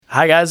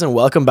Hi, guys, and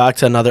welcome back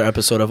to another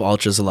episode of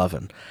Ultras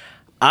 11.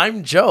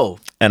 I'm Joe.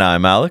 And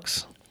I'm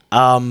Alex.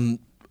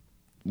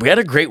 We had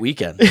a great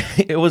weekend.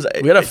 We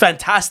had a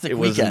fantastic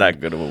weekend. It wasn't that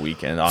good of a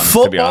weekend,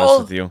 to be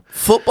honest with you.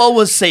 Football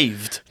was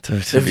saved,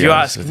 if you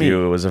ask me. It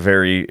was a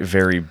very,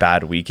 very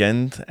bad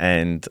weekend,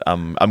 and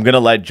I'm going to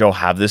let Joe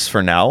have this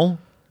for now,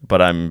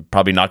 but I'm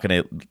probably not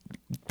going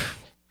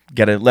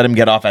to let him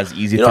get off as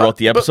easy throughout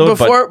the episode.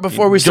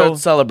 Before we start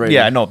celebrating.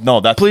 Yeah,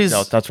 that's where I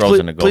was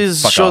going to go.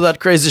 Please show that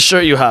crazy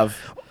shirt you have.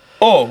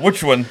 Oh,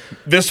 which one?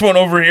 This one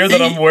over here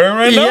that I'm wearing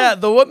right now? Yeah,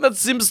 the one that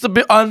seems to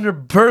be on your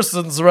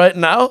persons right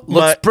now.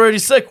 Looks pretty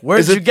sick.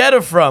 Where'd you get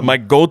it from? My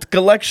GOAT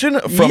collection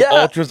from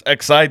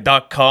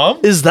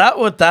ultrasxi.com. Is that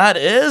what that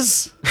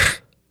is?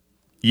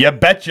 You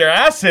bet your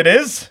ass it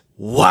is.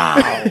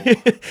 Wow.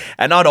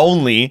 And not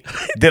only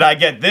did I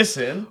get this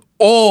in.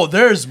 Oh,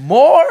 there's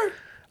more?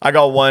 I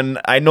got one.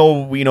 I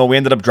know, we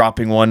ended up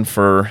dropping one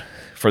for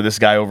this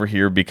guy over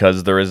here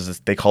because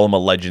they call him a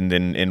legend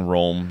in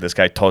Rome. This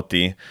guy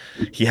Totti,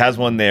 he has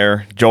one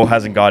there. Joe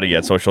hasn't got it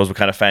yet, so it shows what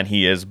kind of fan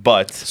he is.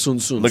 But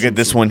look at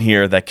this one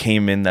here that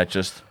came in. That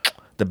just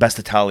the best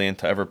Italian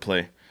to ever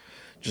play.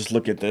 Just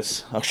look at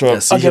this. I'll show.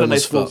 I'll get a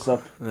nice close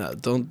up. Yeah,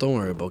 don't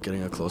worry about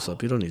getting a close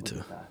up. You don't need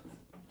to.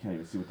 Can't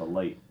even see with the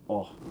light.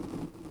 Oh,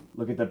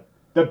 look at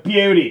the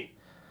beauty.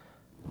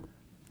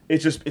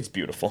 It's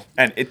beautiful,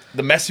 and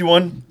the messy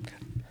one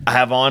I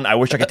have on. I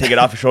wish I could take it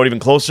off and show it even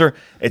closer.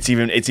 It's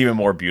even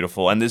more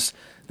beautiful. And this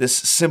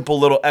simple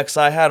little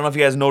XI hat, I don't know if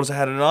you guys noticed I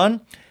had it on.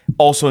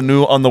 Also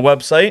new on the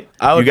website.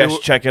 You guys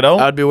check it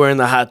out. I'd be wearing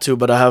the hat too,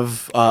 but I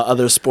have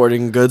other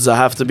sporting goods I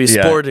have to be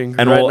sporting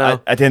and right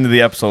now. At the end of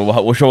the episode,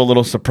 we'll show a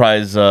little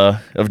surprise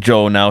of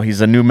Joe now.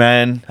 He's a new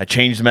man, a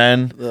changed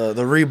man. The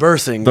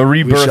rebirthing. The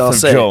rebirth of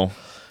Joe.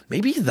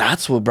 Maybe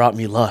that's what brought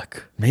me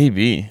luck.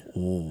 Maybe.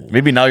 Ooh.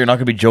 Maybe now you're not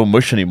going to be Joe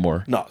Mush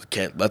anymore. No,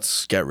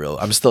 let's get real.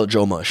 I'm still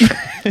Joe Mush.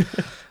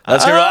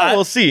 Let's get real.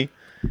 We'll see.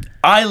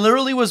 I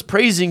literally was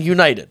praising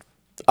United.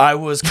 I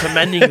was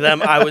commending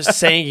them. I was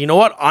saying, you know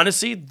what?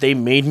 Honestly, they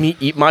made me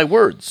eat my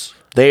words.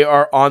 They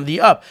are on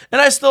the up. And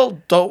I still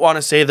don't want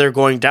to say they're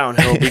going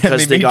downhill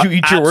because they got you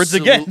eat your words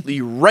again. Absolutely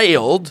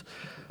railed.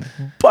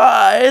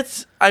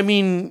 But, I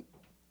mean,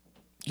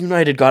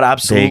 United got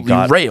absolutely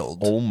railed.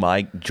 Oh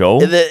my, Joe.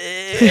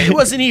 It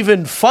wasn't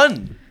even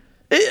fun.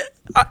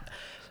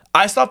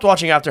 I stopped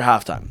watching after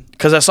halftime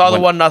because I saw the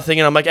 1-0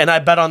 and I'm like, and I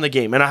bet on the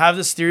game. And I have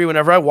this theory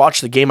whenever I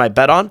watch the game I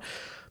bet on,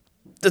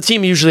 the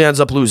team usually ends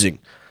up losing.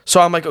 So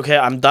I'm like, okay,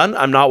 I'm done.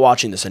 I'm not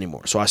watching this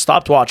anymore. So I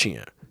stopped watching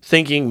it,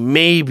 thinking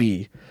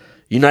maybe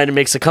United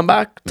makes a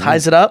comeback,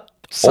 ties it up.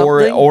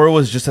 Something. Or it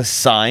was just a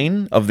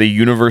sign of the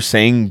universe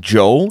saying,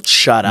 Joe,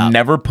 shut up.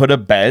 Never put a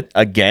bet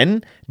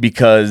again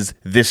because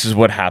this is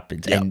what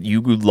happened. Yep. And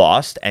you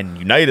lost, and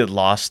United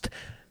lost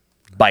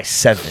by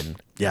 7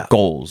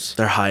 goals.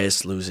 Their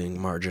highest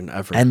losing margin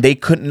ever. And they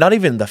couldn't, not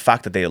even the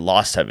fact that they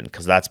lost 7,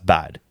 because that's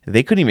bad.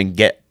 They couldn't even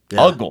get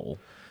a goal.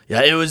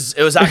 Yeah, it was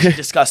actually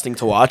disgusting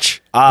to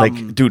watch.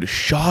 Dude,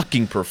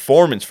 shocking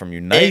performance from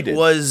United. It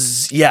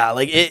was,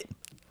 I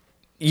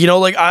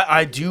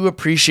do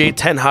appreciate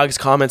Ten Hag's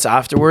comments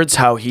afterwards,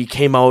 how he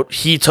came out,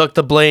 he took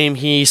the blame,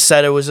 he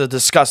said it was a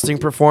disgusting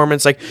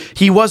performance. Like,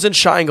 he wasn't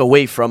shying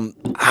away from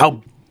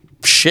how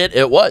shit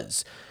it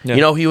was.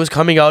 Yeah. He was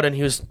coming out and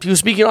he was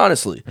speaking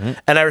honestly. Mm-hmm.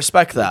 And I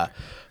respect that.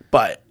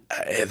 But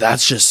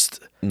that's just...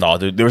 No,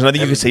 dude, there was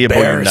nothing you could say about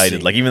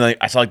United. Like, even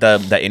I saw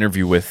that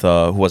interview with,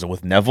 who was it,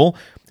 with Neville?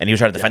 And he was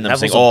trying to defend them,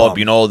 saying,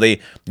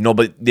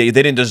 but they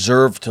didn't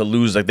deserve to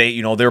lose. Like,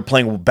 they were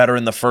playing better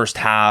in the first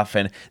half,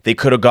 and they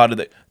could have got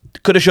it.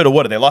 Could have, should have,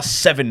 would have. They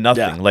lost 7-0.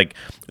 Yeah. Like,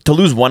 to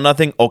lose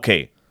 1-0,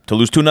 okay. To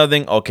lose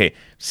 2-0, okay.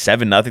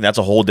 7-0, that's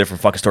a whole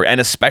different fucking story. And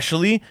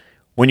especially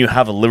when you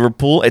have a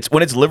Liverpool,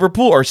 when it's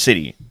Liverpool or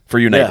City for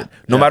United. Yeah.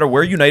 No matter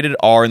where United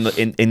are in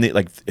the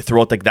like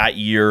throughout like that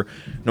year,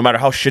 no matter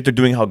how shit they're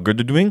doing, how good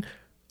they're doing,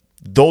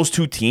 those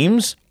two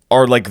teams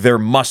are like their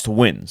must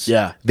wins.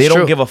 Yeah, they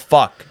don't give a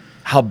fuck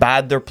how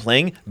bad they're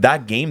playing.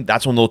 That game,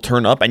 that's when they'll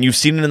turn up, and you've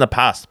seen it in the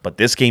past. But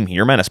this game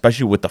here, man,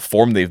 especially with the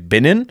form they've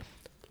been in,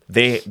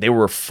 they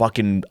were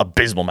fucking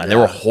abysmal, man. Yeah. They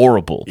were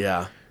horrible.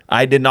 Yeah.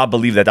 I did not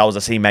believe that was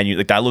the same Man U.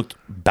 Like, that looked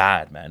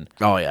bad, man.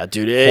 Oh, yeah,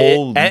 dude.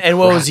 And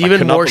what was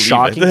even more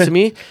shocking to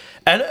me,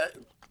 and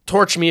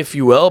torch me if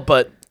you will,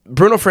 but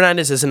Bruno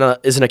Fernandes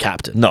isn't a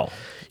captain. No.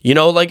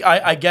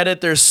 I get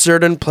it. There's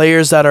certain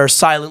players that are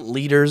silent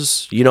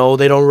leaders. They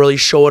don't really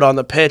show it on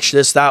the pitch,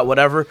 this, that,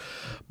 whatever.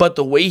 But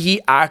the way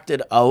he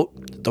acted out,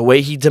 the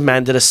way he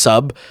demanded a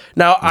sub.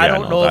 Now, I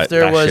don't know if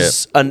there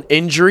was an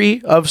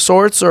injury of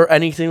sorts or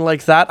anything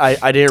like that.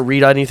 I didn't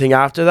read anything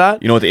after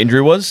that. You know what the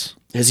injury was?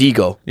 His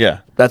ego. Yeah.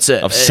 That's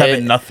it. Of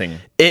 7-0.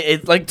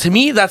 It like, to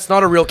me, that's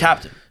not a real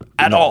captain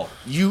at all.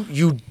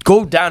 You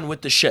go down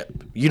with the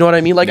ship. You know what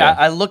I mean? Like,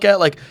 I look at,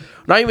 like,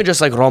 not even just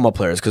like Roma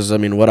players, because I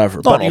mean,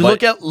 whatever. But you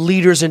look at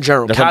leaders in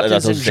general,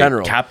 captains in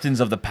general. Captains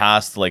of the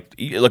past, like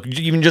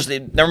even just,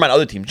 never mind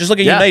other teams. Just look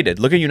at United.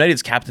 Look at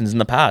United's captains in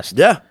the past.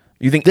 Yeah.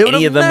 You think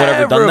any of them would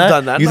ever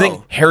done that? You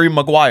think Harry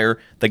Maguire,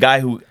 the guy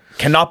who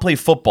cannot play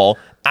football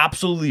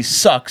absolutely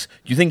sucks.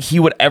 Do you think he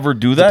would ever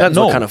do that? Depends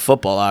No. what kind of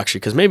football, actually,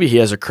 because maybe he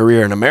has a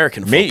career in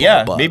American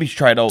football. But maybe he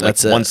tried out like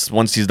that's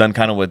once he's done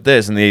kind of with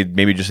this, and they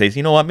maybe just say,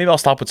 you know what, maybe I'll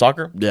stop with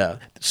soccer. Yeah.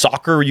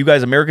 Soccer, you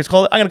guys Americans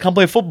call it. I'm gonna come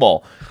play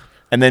football,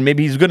 and then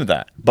maybe he's good at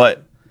that.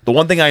 But the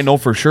one thing I know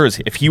for sure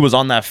is if he was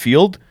on that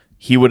field,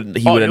 he would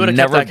have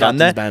never done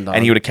that,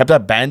 and he would have kept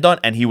that band on,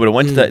 and he would have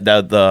went to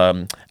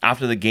the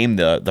after the game,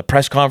 the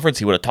press conference.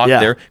 He would have talked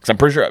there, because I'm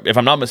pretty sure, if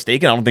I'm not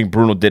mistaken, I don't think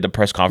Bruno did a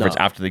press conference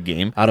after the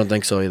game. I don't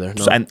think so either.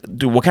 No. So, and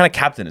dude, what kind of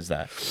captain is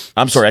that?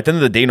 I'm sorry. At the end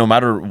of the day, no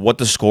matter what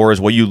the score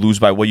is, what you lose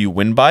by, what you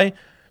win by,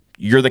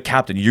 you're the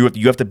captain. You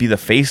have to be the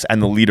face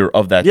and the leader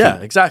of that team. Yeah,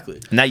 exactly.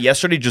 And that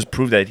yesterday just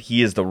proved that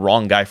he is the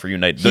wrong guy for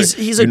United.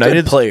 He's a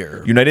good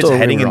player. United's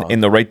heading in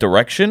the right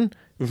direction,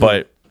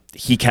 but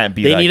he can't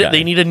be that guy.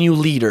 They need a new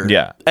leader.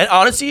 Yeah. And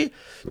honestly,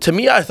 to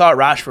me, I thought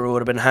Rashford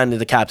would have been handed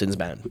the captain's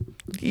band.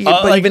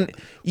 But Like, even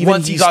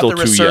once he he's got still the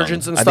too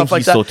resurgence young. and I stuff think like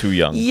he's that. still too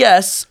young.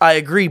 Yes, I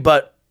agree.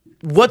 But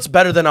what's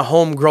better than a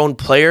homegrown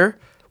player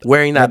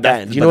wearing that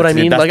band? You know what I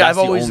mean? Like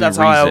that's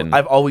how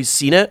I've always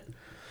seen it.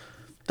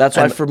 That's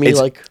why for me,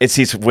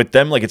 it's with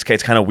them, like it's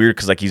kind of weird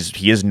because like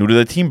he is new to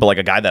the team, but like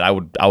a guy that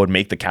I would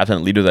make the captain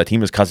and leader of that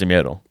team is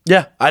Casemiro.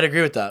 Yeah, I'd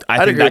agree with that.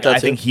 I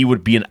think he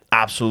would be an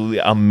absolutely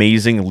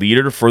amazing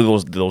leader for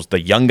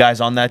the young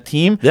guys on that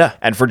team. Yeah,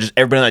 and for just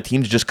everybody on that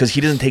team, just because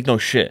he doesn't take no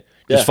shit.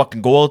 Just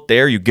fucking go out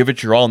there, you give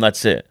it your all, and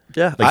that's it.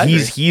 Yeah, like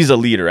he's a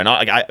leader, and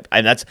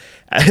and that's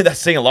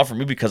saying a lot for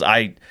me because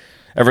I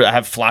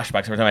have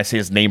flashbacks every time I say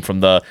his name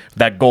from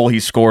that goal he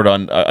scored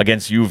on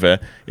against Juve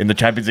in the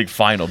Champions League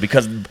final,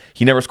 because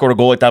he never scored a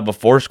goal like that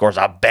before. Scores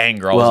a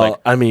banger. I was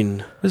like, I mean,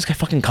 where does this guy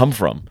fucking come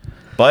from?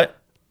 But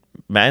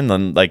man,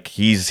 then like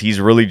he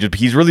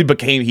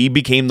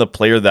became the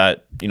player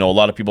that a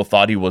lot of people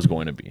thought he was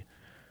going to be.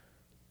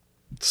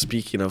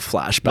 Speaking of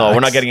flashbacks, no, we're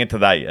not getting into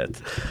that yet.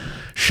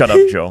 Shut up,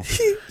 Joe.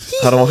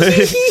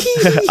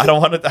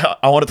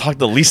 I want to talk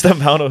the least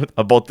amount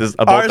about this.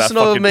 About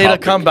Arsenal made a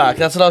comeback.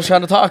 That's what I was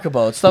trying to talk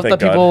about. Stuff that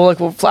people like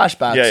with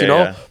flashbacks.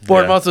 Yeah.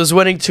 Bournemouth was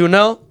winning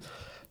 2-0.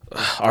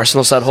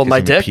 Arsenal said, "Hold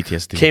my dick."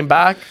 PTSD. Came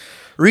back.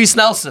 Reece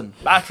Nelson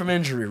back from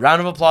injury.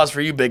 Round of applause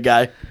for you, big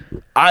guy.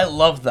 I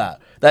love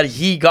that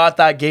he got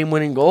that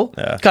game-winning goal.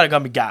 Yeah. Kind of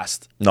got me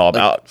gassed. No,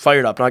 like,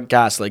 fired up, not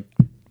gassed. Like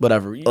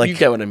whatever. You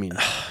get what I mean.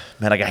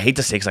 Man, like I hate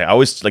to say, because I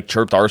always like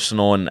chirped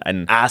Arsenal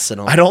and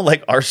Arsenal. I don't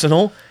like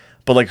Arsenal,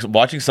 but like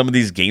watching some of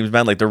these games,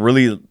 man, like they're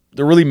really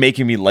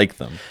making me like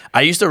them.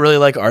 I used to really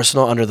like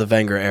Arsenal under the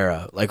Wenger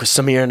era, like with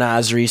Samir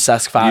Nasri,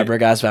 Cesc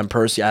Fabregas, Van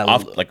Persie.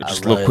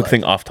 Just a little quick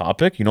thing off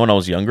topic. When I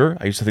was younger,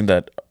 I used to think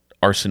that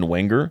Arsene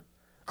Wenger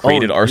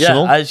created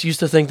Arsenal. Yeah, I used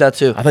to think that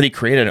too. I thought he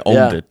created and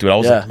owned it, dude. I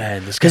was like,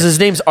 man, this guy, because his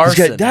name's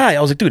Arsene. I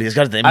was like, dude, he's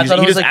got his name.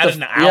 He just added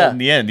an L in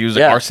the end. He was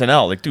like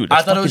Arsenal. Like, dude,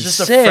 I thought it was just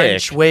a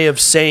French way of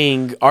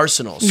saying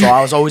Arsenal, so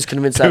I was always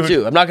convinced that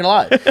too. I'm not gonna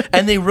lie,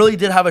 and they really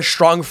did have a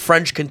strong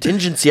French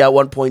contingency at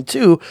one point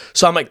too.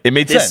 So I'm like,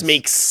 this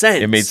makes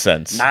sense. It made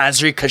sense.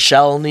 Nasri,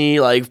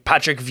 Koscielny, like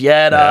Patrick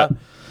Vieira.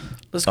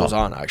 This goes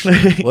on actually.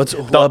 What's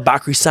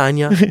Bakary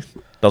Sagna?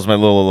 That was my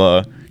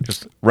little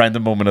just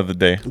random moment of the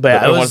day. But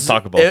yeah, I wanted to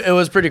talk about. It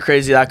was pretty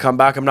crazy, that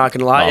comeback. I'm not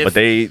gonna lie. No, but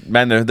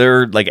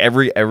they're like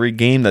every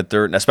game that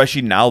they're,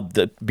 especially now,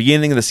 the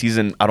beginning of the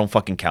season, I don't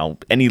fucking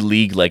count any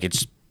league. Like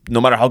it's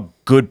no matter how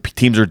good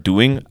teams are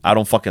doing, I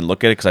don't fucking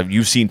look at it because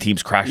you've seen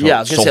teams crash. Yeah, I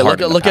was gonna say,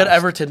 look at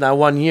Everton that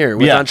one year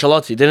with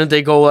Ancelotti. Didn't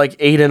they go like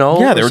 8-0?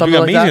 Yeah, they were doing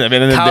amazing. Like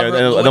and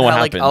then what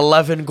happened? Like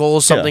 11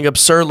 goals, something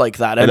absurd like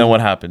that. And then what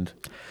happened?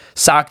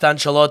 Sacked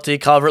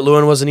Ancelotti.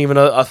 Calvert-Lewin wasn't even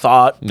a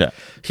thought. Yeah,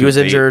 he was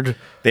injured.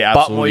 They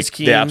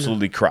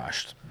absolutely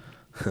crashed.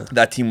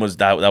 That team was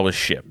that was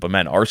shit. But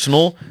man,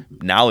 Arsenal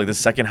now, like the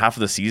second half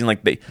of the season,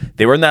 like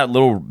they were in that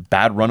little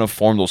bad run of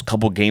form. Those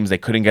couple games they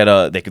couldn't get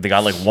they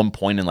got like 1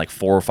 point in like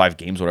 4 or 5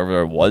 games,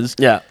 whatever it was.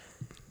 Yeah.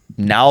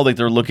 Now like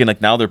they're looking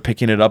like now they're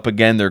picking it up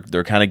again.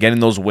 They're kind of getting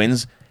those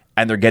wins,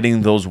 and they're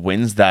getting those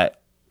wins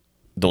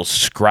those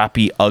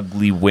scrappy,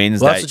 ugly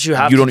wins that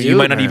you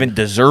might not even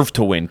deserve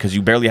to win because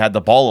you barely had the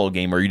ball all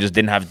game or you just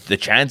didn't have the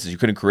chances. You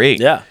couldn't create.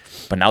 Yeah.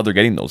 But now they're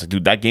getting those. Like,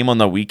 dude, that game on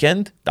the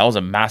weekend, that was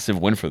a massive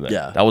win for them.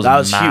 Yeah. That was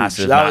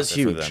massive. Huge. That was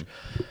huge. For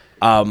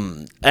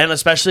them. And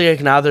especially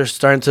like now they're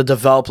starting to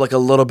develop like a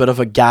little bit of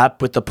a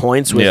gap with the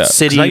points with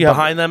City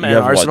behind them and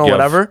Arsenal,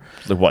 whatever.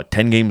 Like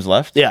 10 games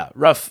left? Yeah.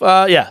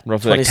 Roughly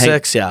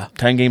 26, like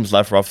 10 games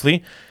left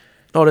roughly.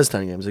 Oh, it is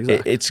 10 games,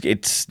 exactly.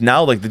 It's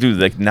now like dude,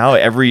 like now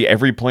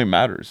every point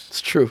matters.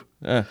 It's true.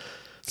 Yeah.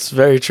 It's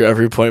very true.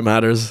 Every point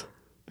matters.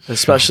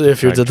 Especially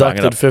if you're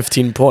deducted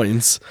 15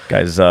 points.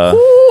 Guys,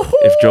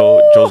 if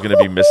Joe's gonna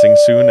be missing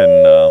soon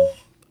and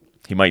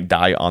he might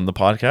die on the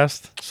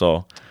podcast.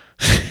 So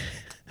it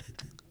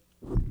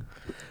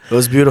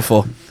was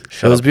beautiful.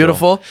 It was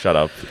beautiful. Joe. Shut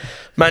up.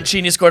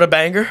 Mancini scored a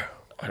banger.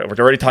 We're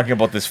already talking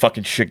about this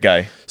fucking shit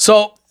guy.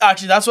 So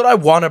actually that's what I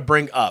want to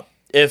bring up.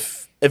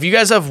 If you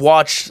guys have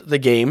watched the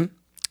game,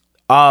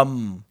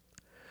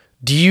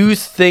 do you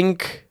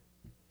think,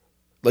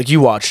 like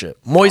you watched it,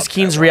 Moise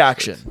Keane's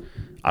reaction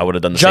I would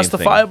have done the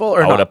Justifiable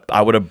same thing. or not?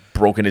 I would have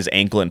broken his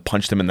ankle and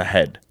punched him in the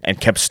head and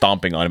kept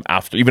stomping on him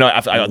after. Even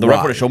though the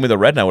ref would have showed me the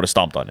red and I would have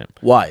stomped on him.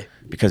 Why?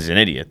 Because he's an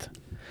idiot.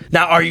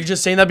 Now, are you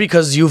just saying that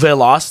because Juve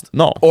lost?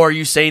 No. Or are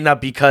you saying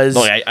that because...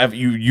 No,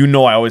 you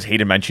know I always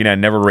hated Mancini. I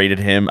never rated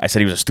him. I said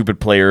he was a stupid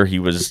player.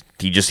 He's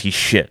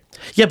shit.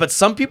 Yeah, but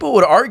some people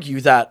would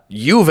argue that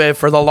Juve,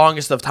 for the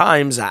longest of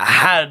times,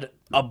 had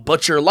a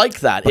butcher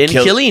like that in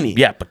Chiellini.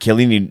 Yeah, but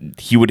Chiellini,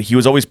 he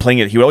was always playing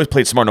it. He would always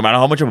play it smart. No matter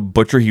how much of a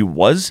butcher he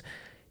was,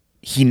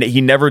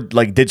 he never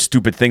like did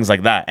stupid things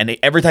like that. And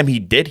every time he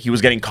did, he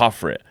was getting caught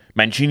for it.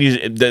 Mancini's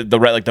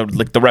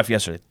the ref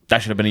yesterday.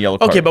 That should have been a yellow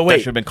card. Okay, but wait, that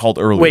should have been called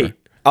earlier. Wait,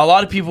 a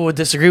lot of people would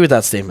disagree with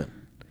that statement.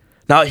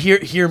 Now,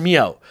 hear me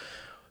out.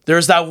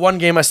 There's that one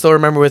game I still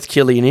remember with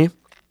Chiellini.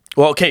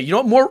 Well, okay, you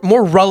know what?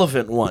 More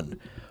relevant one.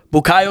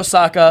 Bukayo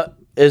Saka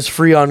is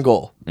free on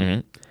goal.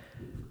 Mm-hmm.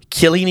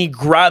 Chiellini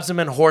grabs him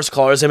and horse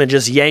collars him and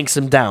just yanks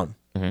him down.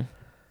 Mm-hmm.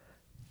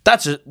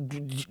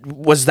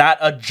 Was that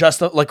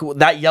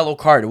that yellow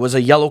card? Was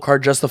a yellow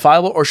card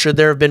justifiable, or should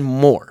there have been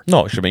more?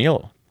 No, it should have been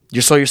yellow.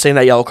 You're saying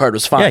that yellow card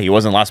was fine? Yeah, he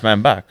wasn't last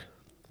man back.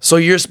 So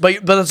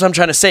but that's what I'm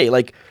trying to say.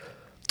 Like,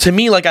 to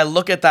me, like I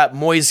look at that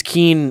Moise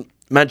Kean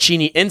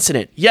Mancini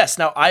incident. Yes,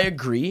 now I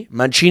agree.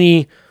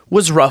 Mancini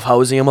was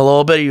roughhousing him a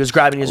little bit. He was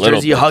grabbing his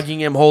jersey,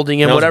 hugging him, holding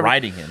him, whatever.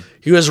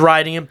 He was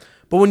riding him.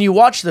 But when you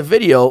watch the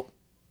video,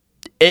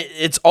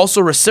 it's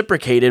also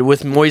reciprocated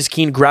with Moise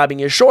Kean grabbing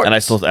his shorts. And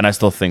I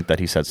still think that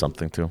he said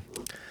something too.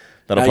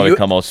 That'll probably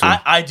come out soon.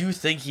 I do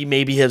think he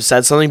maybe have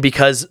said something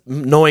because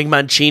knowing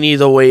Mancini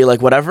the way,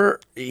 like whatever,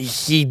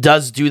 he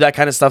does do that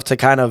kind of stuff to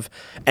kind of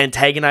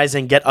antagonize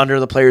and get under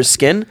the player's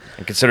skin.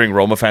 And considering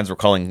Roma fans were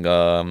calling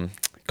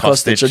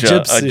Kostic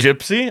a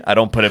gypsy, I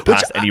don't put it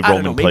past any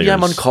Roman players. Maybe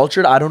I'm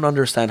uncultured. I don't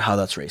understand how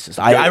that's racist.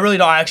 I really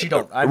don't. I actually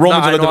don't.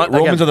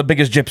 Romans are the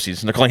biggest gypsies,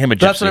 and they're calling him a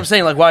gypsy. That's what I'm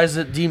saying. Like, why is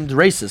it deemed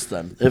racist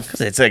then?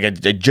 If it's like a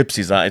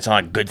gypsy's it's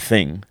not a good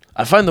thing.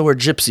 I find the word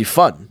gypsy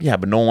fun. Yeah,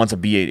 but no one wants to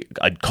be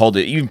called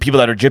it. Even people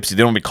that are gypsy, they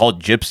don't want to be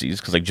called gypsies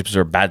because like gypsies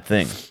are a bad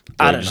thing.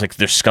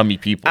 They're scummy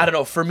people. I don't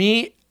know. For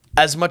me,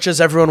 as much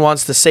as everyone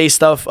wants to say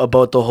stuff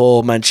about the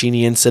whole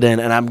Mancini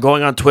incident, and I'm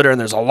going on Twitter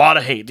and there's a lot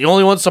of hate. The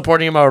only ones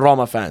supporting him are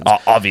Roma fans.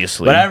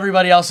 Obviously. But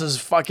everybody else is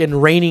fucking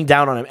raining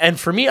down on him. And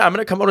for me, I'm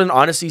going to come out and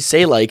honestly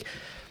say, like,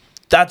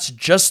 that's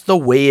just the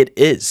way it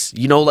is.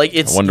 You know, like,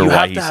 it's... I wonder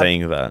why he's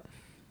saying that.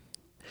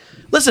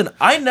 Listen,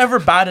 I never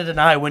batted an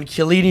eye when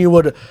Chiellini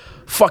would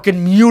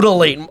fucking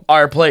mutilate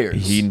our players.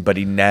 But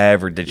he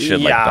never did shit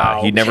like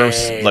that. He never was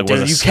a scumbag like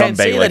that. You can't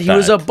say that he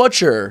was a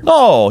butcher.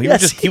 No, he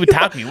would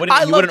tackle me. He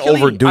wouldn't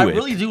overdo it. I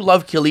really do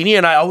love Chiellini,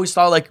 and I always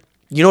thought, like,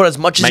 you know what, as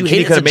much as you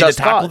hate it, it's a just cause.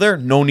 Tackle there,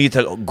 no need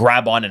to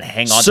grab on and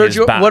hang on to his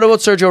back. What about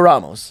Sergio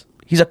Ramos?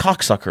 He's a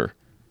cocksucker.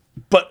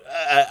 But,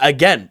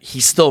 again,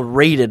 he's still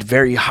rated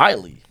very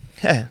highly.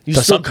 Yeah, you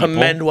still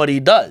commend what he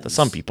does. To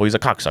some people, he's a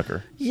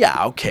cocksucker.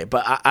 Yeah, okay,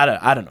 but I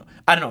don't know.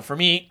 I don't know. For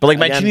me, but like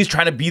Mancini's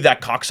trying to be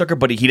that cocksucker,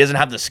 but he doesn't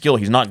have the skill.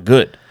 He's not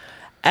good.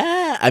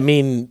 I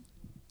mean,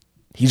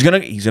 he's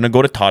gonna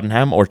go to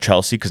Tottenham or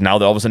Chelsea because now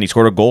all of a sudden he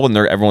scored a goal and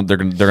they're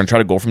gonna try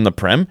to go from the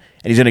Prem and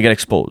he's gonna get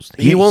exposed.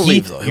 He won't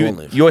leave though. He won't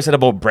leave. You always said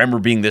about Bremer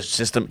being this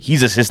system.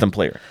 He's a system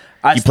player.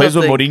 He plays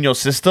with Mourinho's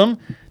system.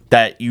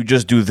 That you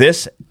just do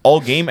this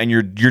all game and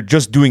you're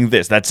just doing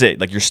this. That's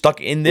it. Like you're stuck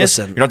in this.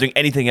 Listen, you're not doing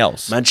anything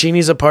else.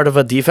 Mancini's a part of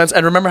a defense.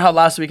 And remember how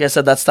last week I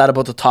said that stat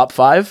about the top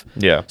 5?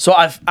 Yeah. So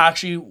I've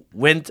actually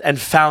went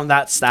and found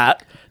that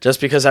stat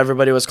just because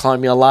everybody was calling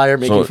me a liar,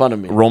 making fun of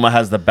me. Roma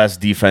has the best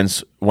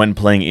defense when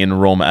playing in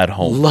Rome at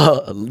home.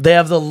 They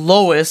have the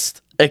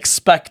lowest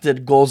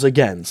expected goals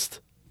against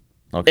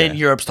in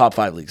Europe's top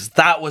 5 leagues.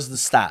 That was the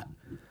stat.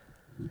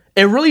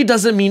 It really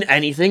doesn't mean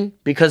anything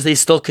because they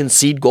still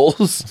concede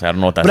goals. I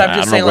don't know what that's. But I'm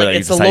just saying, like,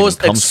 it's the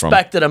lowest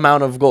expected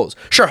amount of goals.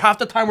 Sure, half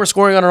the time we're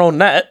scoring on our own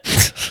net,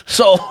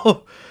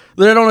 so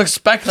they don't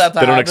expect that to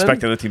happen. They don't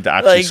expect the other team to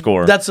actually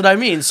score. That's what I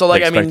mean. So,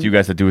 like, they expect you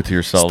guys to do it to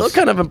yourselves. Still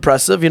kind of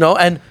impressive, you know.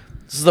 And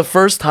this is the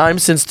first time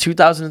since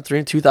 2003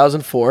 and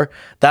 2004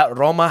 that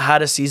Roma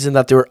had a season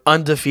that they were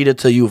undefeated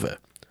to Juve.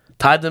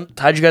 Tied you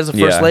guys the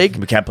first leg.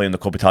 We can't play in the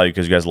Coppa Italia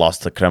because you guys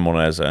lost to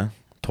Cremonese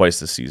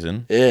twice this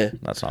season. Yeah.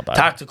 That's not bad.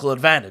 Tactical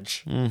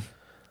advantage.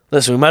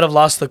 Listen, we might have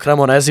lost to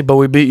Cremonese, but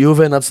we beat Juve,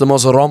 and that's the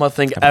most Roma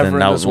thing ever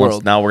in this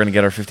world. Now we're going to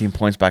get our 15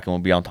 points back, and we'll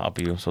be on top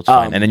of you, so it's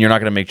fine. And then you're not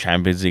going to make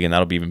Champions League, and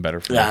that'll be even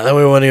better for you. Yeah, then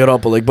we win the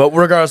Europa League. But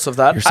regardless of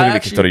that, you're still going to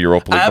be kicked out of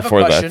Europa League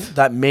before that. I have a question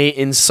that may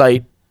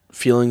incite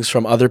feelings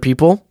from other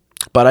people,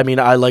 but I mean,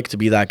 I like to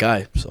be that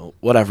guy, so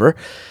whatever.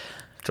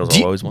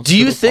 Do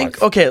you think,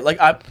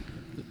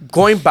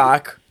 going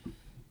back,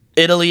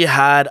 Italy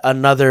had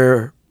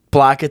another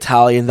black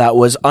Italian that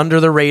was under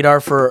the radar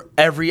for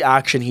every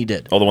action he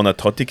did. Oh, the one that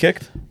Totti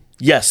kicked?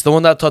 Yes, the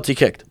one that Totti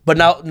kicked. But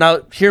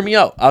now hear me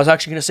out. I was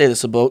actually going to say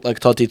this about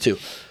like Totti too.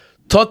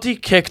 Totti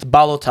kicked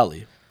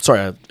Balotelli.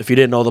 Sorry, if you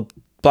didn't know, the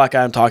black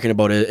guy I'm talking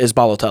about is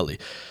Balotelli.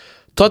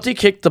 Totti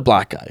kicked the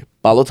black guy,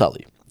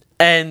 Balotelli.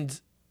 And,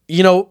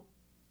 you know,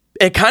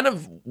 it kind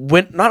of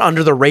went not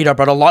under the radar,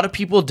 but a lot of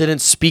people didn't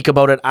speak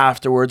about it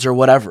afterwards or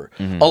whatever.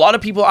 Mm-hmm. A lot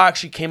of people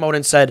actually came out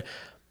and said,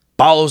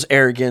 Ballo's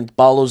arrogant,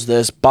 Ballo's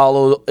this,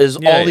 Ballo is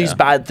all these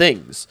bad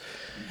things.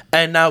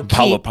 And now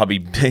Ballo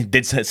probably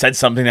said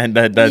something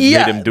that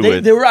made him do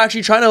it. They were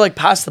actually trying to like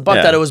pass the buck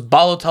that it was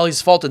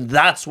Balotelli's fault, and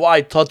that's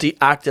why Totti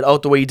acted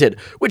out the way he did.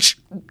 Which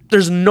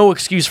there's no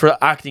excuse for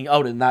acting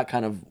out in that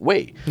kind of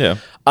way. Yeah.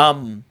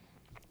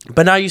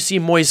 But now you see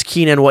Moise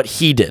Kean and what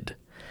he did,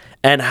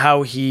 and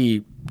how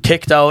he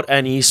kicked out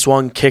and he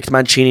kicked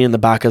Mancini in the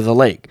back of the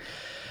leg.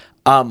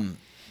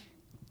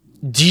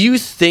 Do you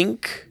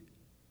think?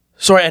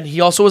 Sorry, and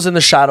he also was in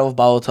the shadow of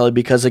Balotelli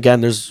because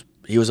again,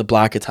 he was a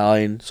black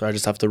Italian, so I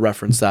just have to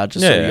reference that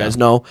just so you guys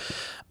know.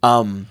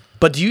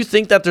 But do you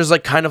think that there's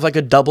like kind of like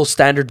a double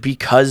standard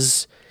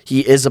because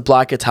he is a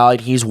black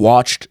Italian, he's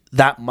watched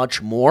that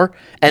much more,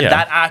 and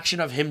that action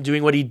of him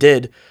doing what he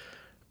did,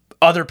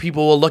 other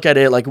people will look at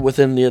it like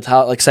within the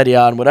like Serie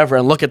A and whatever,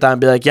 and look at that and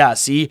be like, yeah,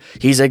 see,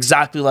 he's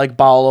exactly like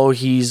Ballo,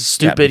 he's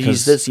stupid,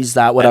 he's this, he's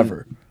that,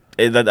 whatever.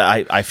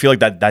 I feel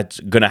like that's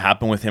gonna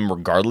happen with him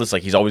regardless.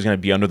 Like he's always gonna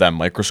be under that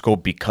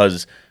microscope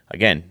because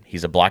again,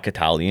 he's a black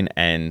Italian,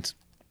 and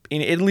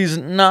Italy's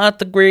not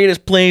the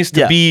greatest place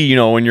to be, you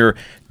know, when you're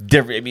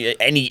different.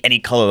 I mean, any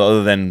color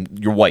other than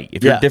you're white.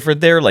 If you're different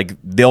there, like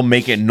they'll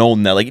make it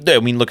known that, like, I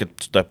mean, look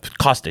at the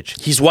Kostic.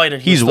 He's white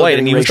and he's white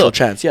and he was still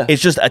chance. Yeah,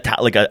 it's just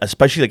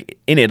especially like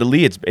in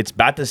Italy, it's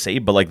bad to say,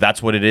 but like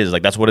that's what it is.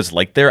 Like that's what it's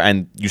like there,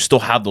 and you still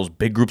have those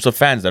big groups of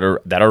fans that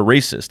are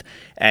racist,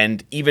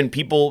 and even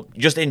people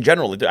just in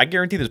general. I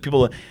guarantee there's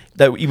people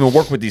that even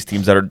work with these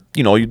teams that are,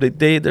 you know,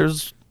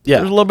 there's a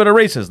little bit of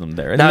racism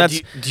there. And now,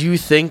 do you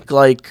think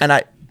like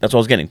that's what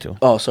I was getting to.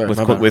 Oh, sorry.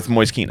 With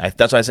Moise Kean. That's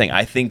what I was saying.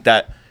 I think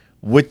that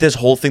with this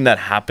whole thing that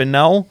happened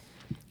now,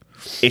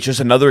 it's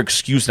just another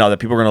excuse now that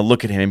people are going to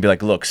look at him and be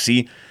like, look,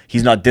 see,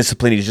 he's not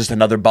disciplined. He's just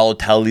another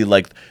Balotelli.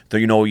 Like,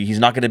 you know, he's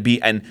not going to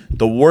be. And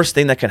the worst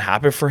thing that can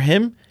happen for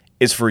him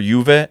is for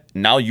Juve.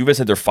 Now Juve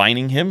said they're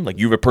fining him. Like,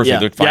 Juve personally,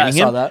 they're fining him.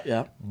 Yeah, I saw that,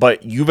 yeah.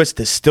 But Juve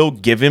to still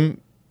give him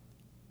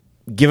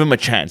a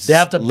chance. They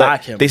have to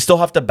back him. They still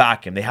have to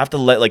back him. They have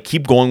to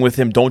keep going with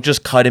him. Don't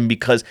just cut him,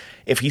 because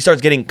if he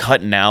starts getting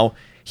cut now,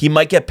 he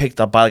might get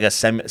picked up by like a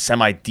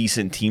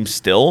semi-decent team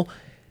still.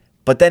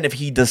 But then if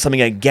he does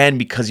something again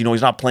because, you know,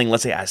 he's not playing,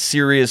 let's say, as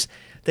serious,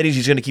 then he's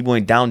just going to keep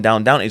going down. He's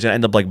going to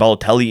end up like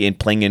Balotelli and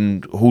playing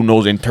in, who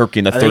knows, in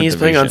Turkey in the third division. He's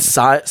playing on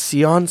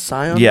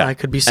Sion? Yeah. I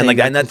could be saying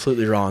that's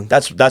completely wrong.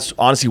 That's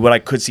honestly what I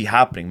could see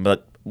happening.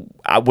 But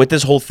with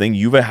this whole thing,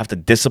 Juve have to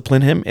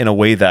discipline him in a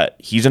way that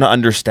he's going to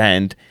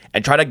understand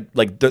and try to,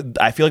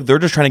 I feel like they're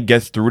just trying to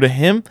get through to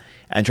him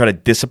and try to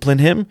discipline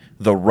him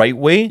the right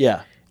way.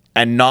 Yeah.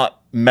 And not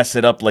mess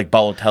it up like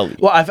Balotelli.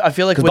 Well, I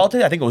feel like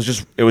Balotelli, I think it was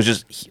just he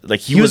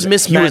was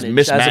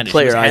mismanaged as a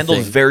player. He was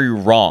handled very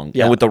wrong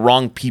and with the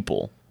wrong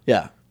people.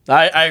 Yeah,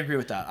 I agree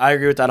with that.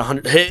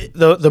 100.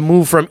 The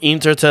move from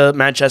Inter to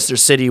Manchester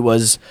City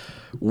was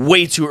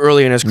way too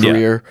early in his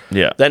career.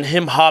 Yeah. Then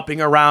him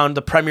hopping around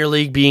the Premier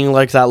League, being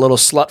like that little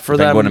slut for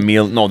them. Then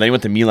he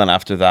went to Milan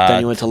after that. Then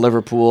he went to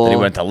Liverpool.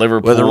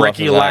 With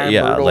Ricky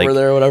Lambert over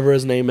there, whatever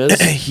his name is.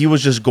 He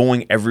was just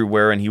going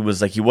everywhere, and he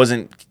was like, he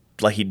wasn't.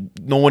 Like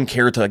no one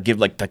cared to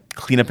to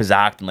clean up his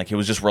act, and like he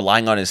was just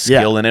relying on his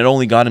skill, and it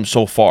only got him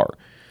so far.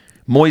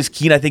 Moise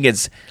Kean, I think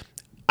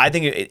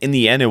in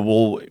the end,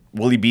 will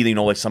he be, you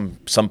know, like some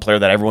player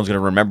that everyone's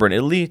gonna remember in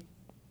Italy?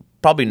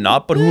 Probably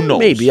not, but who knows?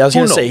 Maybe. I was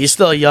gonna say he's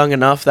still young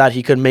enough that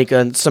he could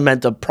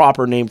cement a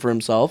proper name for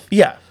himself.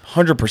 Yeah,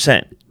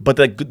 100%. But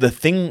the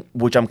thing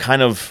which I'm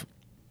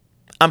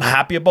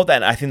happy about that,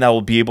 and I think that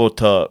will be able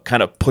to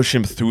kind of push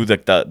him through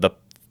the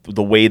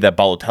way that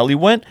Balotelli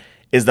went,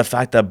 is the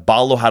fact that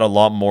Ballo had a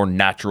lot more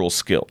natural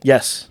skill.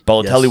 Yes.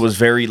 Balotelli was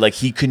very, like,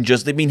 he couldn't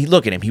just, I mean,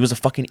 look at him. He was a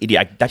fucking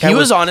idiot. That guy he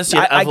was honestly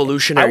an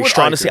evolutionary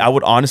striker. I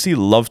would honestly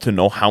love to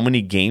know how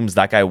many games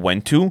that guy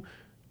went to,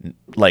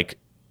 like,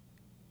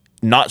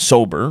 not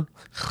sober,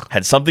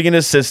 had something in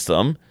his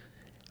system,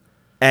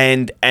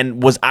 and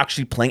was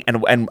actually playing.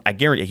 And I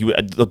guarantee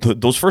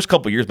those first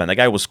couple of years, man, that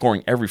guy was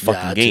scoring every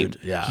fucking game.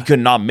 Dude, yeah. He could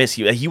not miss.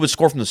 He would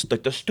score from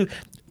the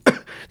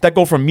that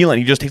goal from Milan,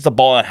 he just takes the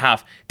ball at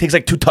half, takes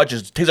like 2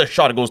 touches, takes a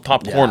shot, and goes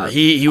top corner.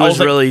 He was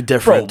really like,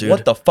 different, dude.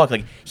 What the fuck?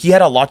 Like, he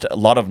had a lot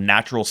of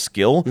natural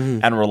skill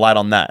and relied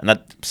on that. And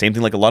that same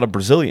thing like a lot of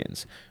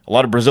Brazilians.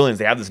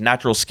 They have this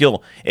natural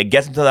skill. It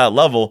gets them to that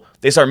level,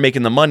 they start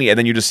making the money, and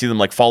then you just see them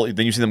like fall.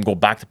 Then you see them go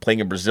back to playing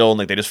in Brazil, and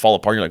like they just fall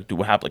apart. You're like, dude,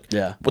 what happened?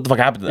 Like, what the fuck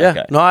happened to that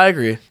guy? No, I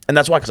agree. And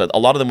that's why, because a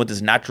lot of them with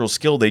this natural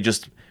skill, it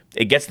gets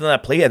them to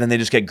that play, and then they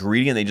just get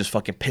greedy and they just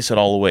fucking piss it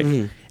all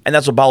away. And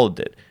that's what Ballo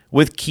did.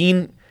 With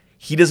Kean,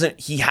 he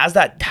has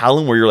that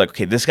talent where you're like,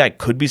 okay, this guy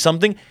could be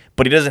something,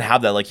 but he doesn't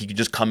have that, like, he could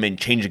just come in,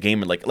 change a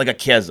game, and like a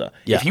Chiesa.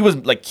 Yeah. If he was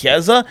like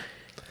Chiesa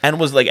and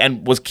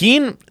was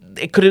Kean,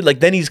 it could have, like,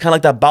 then he's kind of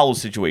like that Ballo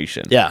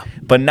situation. Yeah.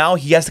 But now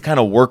he has to kind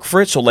of work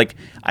for it. So like,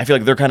 I feel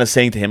like they're kind of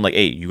saying to him, like,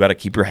 hey, you got to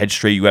keep your head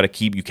straight.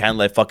 You can't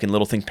let fucking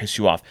little thing piss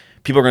you off.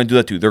 People are going to do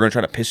that too. They're going to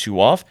try to piss you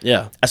off.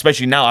 Yeah.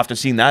 Especially now after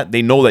seeing that,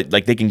 they know that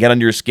like they can get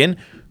under your skin.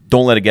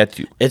 Don't let it get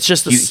to you. It's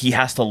just he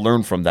has to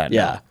learn from that.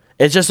 Yeah. Now.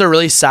 It's just a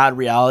really sad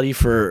reality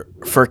for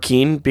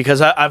Kean,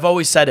 because I've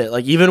always said it,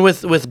 like, even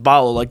with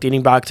Ballo, like,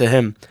 dating back to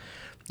him,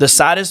 the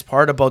saddest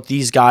part about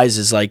these guys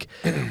is like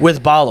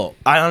with Balo,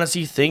 I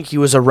honestly think he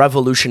was a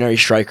revolutionary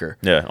striker.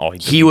 Yeah.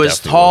 He was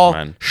tall,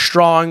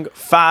 strong,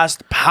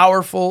 fast,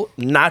 powerful,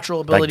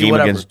 natural ability,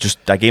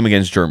 that game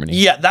against Germany.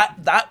 Yeah,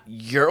 that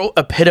Euro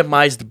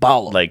epitomized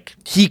Balo. Like,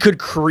 he could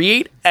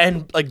create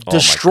and like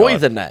destroy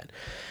the net.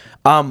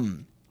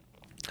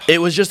 It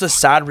was just a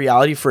sad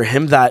reality for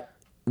him that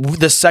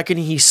the second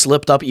he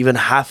slipped up even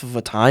half of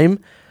a time,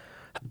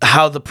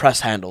 how the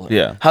press handled him.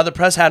 Yeah. How the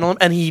press handled him.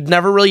 And he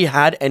never really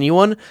had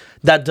anyone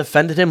that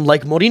defended him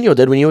like Mourinho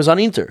did when he was on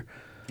Inter.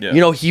 Yeah. You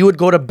know, he would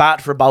go to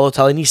bat for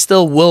Balotelli, and he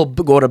still will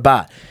go to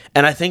bat.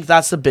 And I think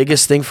that's the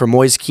biggest thing for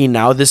Moise Kean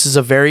now. This is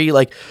a very,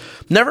 like,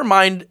 never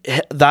mind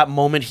that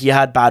moment he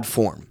had bad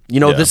form. You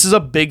know, this is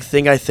a big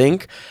thing, I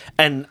think.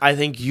 And I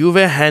think Juve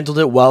handled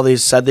it well. They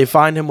said they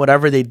fined him,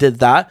 whatever, they did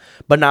that.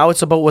 But now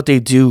it's about what they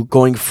do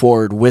going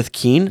forward with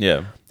Kean.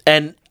 Yeah.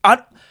 And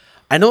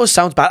I know it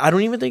sounds bad. I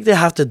don't even think they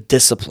have to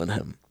discipline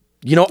him.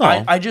 You know,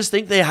 I just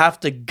think they have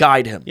to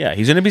guide him. Yeah,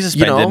 he's going to be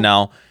suspended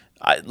now.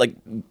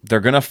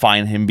 They're going to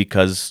fine him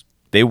because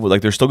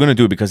they're still going to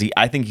do it because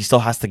I think he still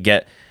has to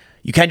get.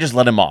 You can't just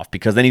let him off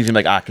because then he's going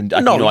to be like, I can do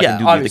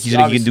he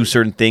can do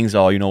certain things.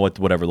 Oh, you know what?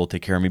 Whatever, they'll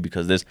take care of me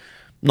because this.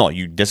 No,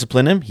 you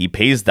discipline him. He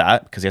pays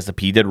that because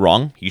he did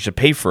wrong. You should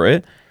pay for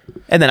it.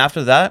 And then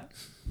after that,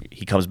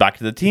 he comes back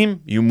to the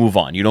team. You move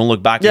on. You don't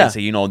look back and say,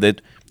 you know,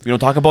 that. If you don't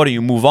talk about it,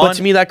 you move on. But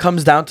to me, that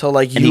comes down to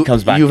like he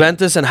comes back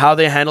Juventus and how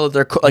they handle it.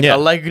 They're like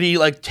Allegri,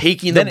 like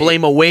taking the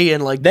blame away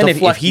and like then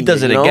if he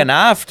does it again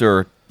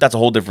after, that's a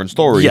whole different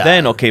story. Yeah.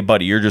 Then okay,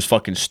 buddy, you're just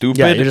fucking stupid.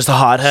 Yeah, you're just a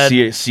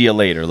hothead. See you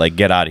later. Like,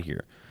 get out of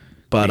here.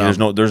 But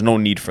there's no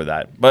need for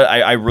that. But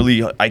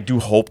I do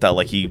hope that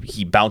like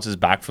he bounces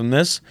back from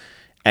this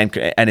and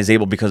is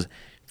able, because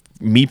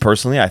me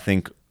personally, I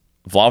think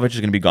Vlahovic is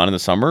going to be gone in the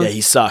summer. Yeah,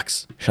 he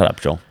sucks. Shut up,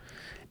 Joe.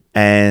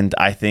 And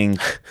I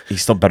think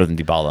he's still better than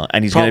Dybala.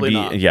 And he's going to be...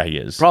 Not. Yeah, he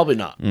is. Probably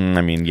not.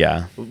 I mean,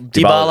 yeah.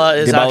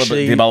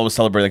 Dybala was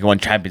celebrating like he won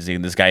Champions League.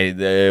 And this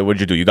guy, what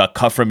did you do? You got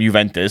cut from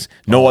Juventus.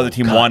 No other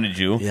team wanted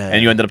you. Yeah,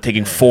 and you ended up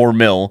taking 4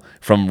 mil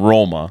from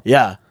Roma.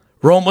 Yeah.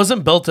 Rome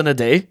wasn't built in a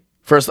day.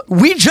 First,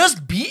 we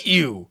just beat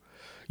you.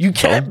 You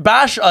can't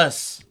bash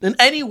us in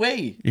any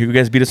way. You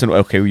guys beat us in...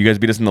 Okay, you guys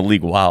beat us in the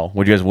league. Wow.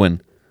 What'd you guys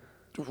win?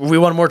 We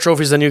won more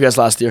trophies than you guys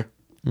last year.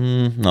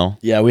 No.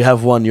 Yeah, we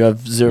have 1. You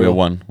have 0. We have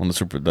 1. Won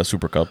the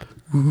Super Cup.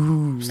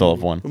 Ooh. Still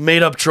have 1.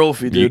 Made up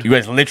trophy, dude. You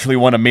guys literally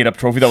won a made up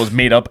trophy that was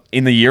made up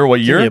in the year. What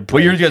year?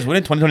 What year did you guys win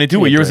in? 2022?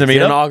 What year was it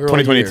made up?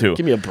 2022. Year.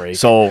 Give me a break.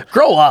 So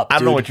grow up. I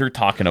don't know what you're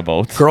talking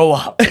about. Grow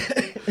up.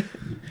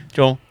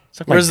 Joe,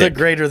 where's the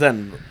greater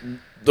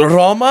than? The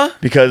Roma?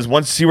 Because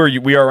once you see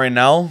where we are right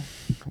now,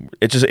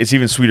 it's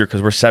even sweeter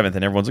because we're 7th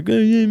and everyone's like, oh,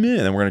 yeah, man.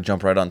 And then we're going to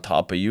jump right on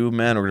top of you,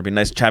 man. We're going to be a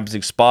nice Champions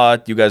League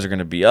spot. You guys are going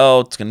to be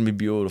out. It's going to be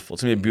beautiful.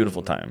 It's going to be a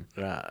beautiful time.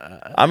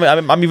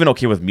 I'm even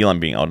okay with Milan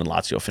being out and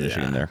Lazio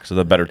finishing in there because they're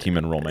the better team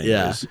in Roma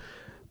anyways.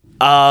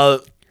 Yeah.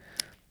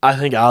 I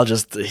think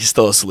he's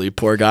still asleep.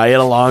 Poor guy. He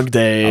had a long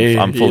day.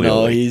 I'm fully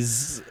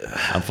awake.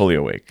 I'm fully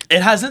awake.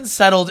 It hasn't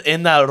settled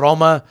in that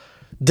Roma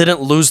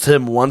didn't lose to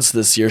him once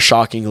this year,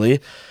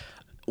 shockingly.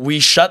 We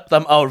shut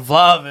them out.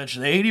 Vlahovic,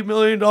 the $80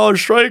 million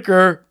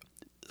striker,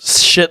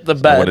 shit the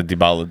bed. What did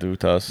Dybala do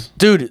to us?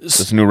 Dude.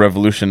 This new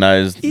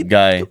revolutionized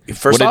guy.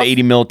 What did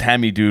 80 mil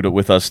Tammy do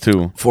with us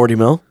too? 40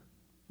 mil?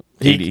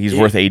 He's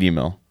worth 80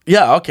 mil.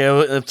 Yeah, okay.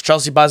 If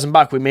Chelsea buys him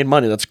back, we made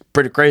money. That's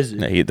pretty crazy.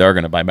 Yeah, they're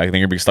going to buy him back. I think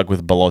you're going to be stuck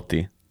with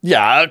Belotti.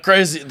 Yeah,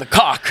 crazy. The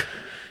cock.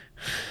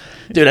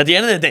 Dude, at the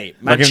end of the day,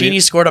 Mancini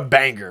scored a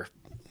banger.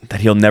 That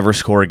he'll never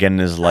score again in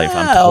his life.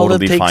 I'm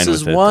totally fine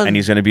with it. And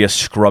he's going to be a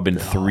scrub in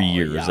 3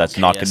 years. Yeah, that's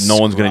not. No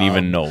one's going to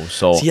even know.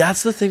 So see,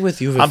 that's the thing with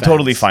Juve fans. I'm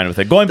totally fine with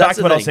it. Going back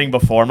to what I was saying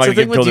before, I'm not going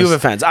to get with Juve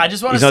fans. I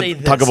just want to say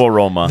this. Talk about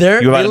Roma.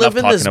 You had enough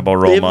talking about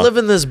Roma. They live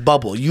in this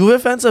bubble.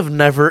 Juve fans have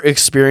never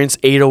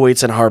experienced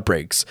 808s and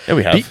heartbreaks. Yeah,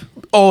 we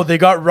have. They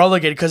got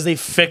relegated because they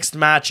fixed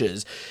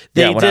matches.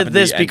 They did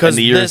this because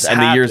the years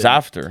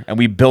after, and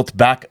we built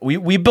back.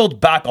 We built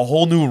back a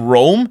whole new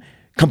Rome.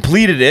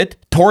 Completed it,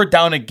 tore it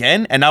down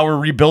again, and now we're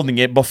rebuilding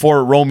it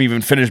before Rome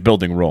even finished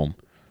building Rome.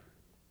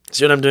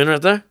 See what I'm doing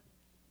right there?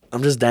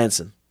 I'm just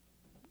dancing.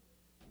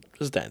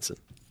 Just dancing.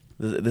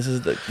 This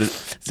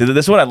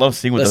is what I love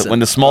seeing when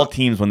the small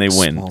teams when they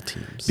win. Small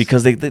teams.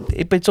 Because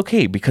it's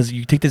okay because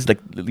you take this like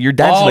your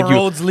dad's all like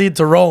roads lead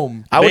to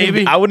Rome. I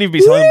wouldn't even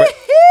be celebrating.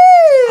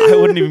 I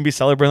wouldn't even be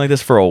celebrating like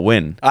this for a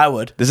win. I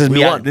would. This is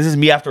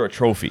me after a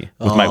trophy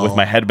with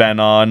my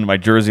headband on, my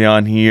jersey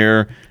on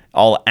here.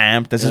 All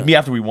amped. This is me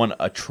after we won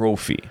a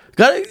trophy.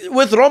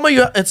 With Roma,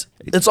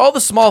 it's all the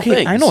small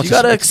things. I know. You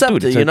got to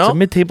accept it, you know? It's a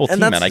mid-table team,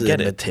 man. I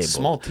get it.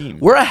 Small team.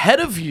 We're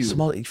ahead of you.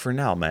 Small for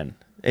now, man.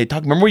 Hey,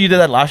 remember when you did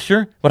that last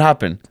year? What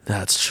happened?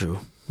 That's true.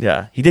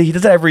 Yeah, he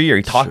does that every year.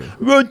 He talks,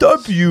 we're on top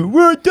of you.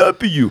 We're on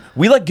top of you.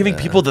 We like giving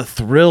people the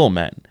thrill,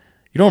 man.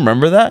 You don't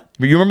remember that?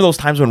 You remember those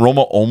times when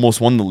Roma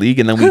almost won the league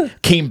and then we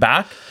came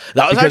back?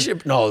 That was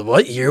actually no.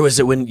 What year was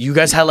it when you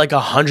guys had like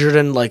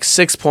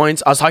 106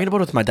 points? I was talking about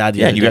it with my dad.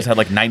 You guys had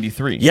like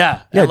 93.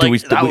 Yeah, yeah.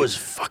 Like, that was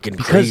fucking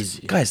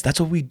crazy, guys. That's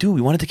what we do.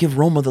 We wanted to give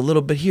Roma the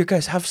little bit here,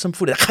 guys. Have some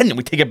food.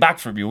 We take it back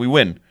from you. We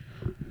win.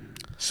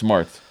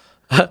 Smart.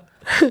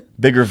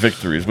 Bigger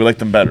victories. We like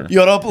them better.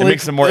 Europa League,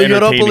 makes them more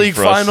entertaining Europa League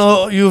for us.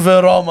 final, Juve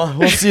Roma.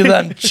 We'll see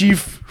then,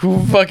 Chief.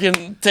 Who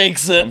fucking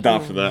takes it? I'm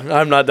down for that.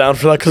 I'm not down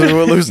for that because we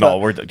will lose. No,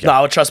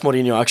 I would trust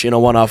Mourinho actually in a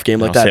one-off game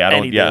like that.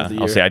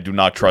 I'll say I do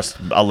not trust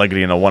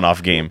Allegri in a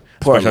one-off game.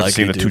 Poor Especially Allegri,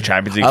 seeing the dude. 2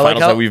 Champions League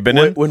finals that we've been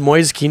in. When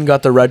Moise Kean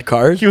got the red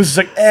card, He was just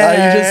like,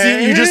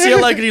 you just see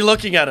Allegri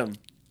looking at him.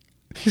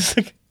 He's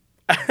like,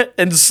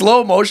 In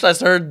slow motion, I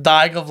started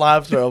dying of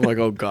laughter. I'm like,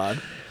 oh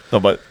god. no,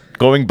 but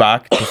going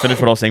back to finish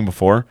what I was saying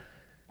before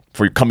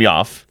you cut me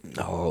off.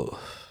 Oh,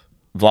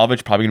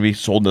 Vlahovic probably gonna be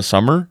sold in the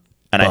summer,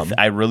 and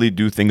I really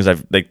do think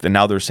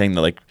now they're saying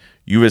that like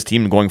Juve's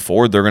team going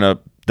forward, they're gonna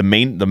the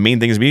main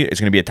thing is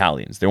gonna be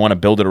Italians. They want to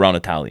build it around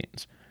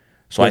Italians.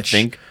 So I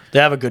think they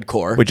have a good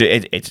core. which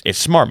it's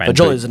smart, man. But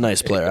Joli's a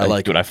nice player. I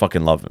like dude. him. I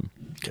fucking love him.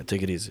 Okay,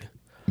 take it easy.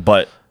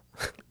 But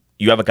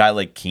you have a guy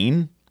like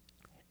Keane.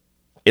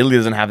 Italy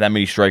doesn't have that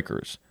many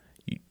strikers.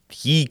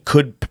 He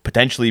could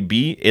potentially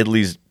be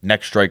Italy's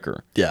next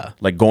striker. Yeah.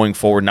 Like going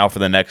forward now for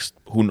the next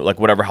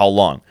how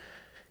long.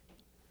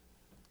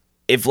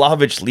 If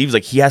Vlahovic leaves,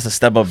 like he has to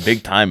step up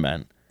big time,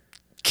 man.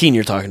 Keane,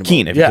 you're talking about.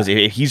 Keane, because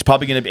he's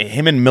probably gonna be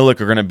him and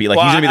Milik are gonna be like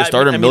he's gonna be the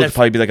starter. And Milik will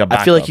probably be like a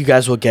backup. I feel like you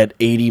guys will get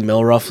 80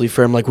 mil roughly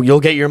for him. Like you'll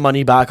get your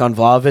money back on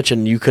Vlahovic,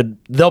 and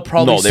they'll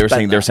probably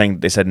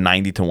they said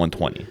 90 to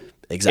 120.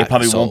 Exactly. It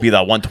probably won't be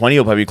that 120.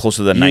 It'll probably be closer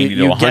to the 90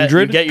 to 100.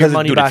 You get your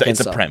money back.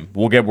 It's a prem.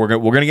 We're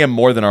gonna get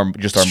more than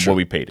what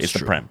we paid. It's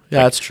the prem.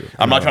 Yeah, that's true.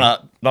 I'm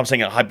not saying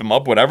hype him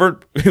up.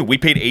 Whatever. We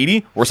paid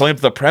 80. We're selling it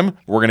to the prem.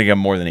 We're gonna get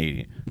more than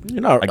 80.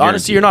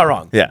 Honestly, you're not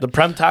wrong. Yeah. The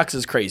prem tax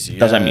is crazy.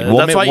 That's what I mean.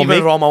 That's why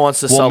even Roma wants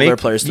to sell their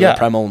players to the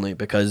prem only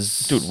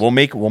because dude, we'll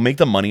make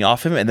the money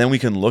off him, and then we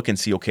can look and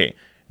see. Okay,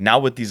 now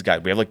with these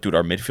guys, we have our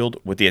midfield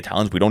with the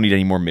Italians. We don't need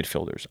any more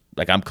midfielders.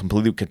 Like I'm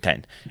completely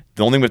content.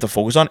 The only thing we have to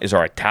focus on is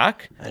our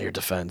attack and your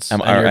defense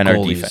and our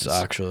defense.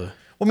 Actually,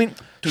 I mean,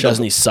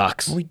 Chesney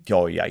sucks.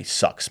 Oh yeah, he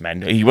sucks,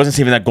 man. He wasn't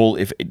saving that goal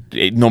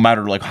no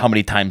matter like how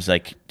many times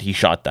like he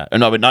shot that.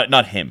 No, but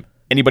not him.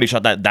 Anybody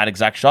shot that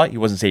exact shot, he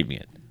wasn't saving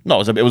it. No,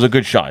 it was a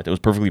good shot. It was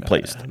perfectly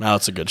placed. Now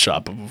it's a good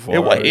shot, but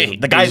before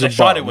the guy that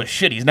shot it was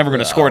shit. He's never going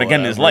to score it again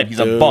in his life. He's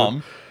a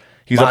bum.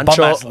 He's a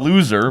bum-ass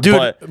loser. Dude,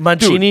 but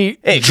Mancini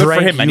good for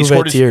him, man. He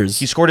tears.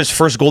 scored his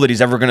first goal that he's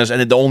ever going to,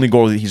 and the only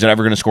goal that he's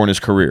ever going to score in his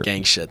career.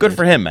 Gang shit. Good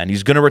for him, man.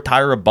 He's going to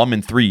retire a bum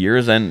in 3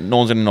 years, and no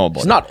one's going to know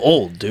about it. He's not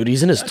old, dude.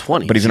 He's in his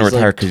 20s. But he's going to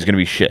retire because he's going to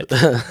be shit.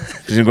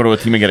 He's going to go to a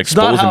team and get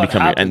exposed and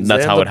become, and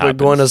that's how it happens.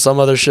 Going to some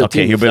other shit.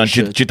 Okay, he'll be on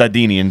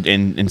Cittadini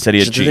in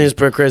Serie C. Cittadini's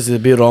pretty crazy to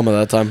beat Roma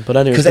that time. But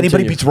anyway, because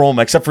anybody beats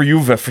Roma except for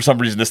Juve for some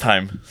reason this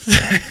time.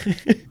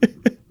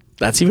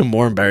 That's even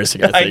more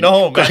embarrassing. I think. I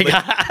know, man. You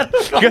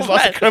guys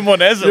lost to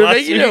Cremonese. You're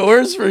making it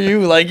worse for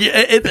you. Like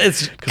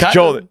it's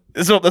Joe.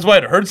 That's why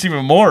it hurts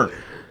even more.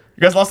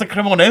 You guys lost to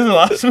Cremonese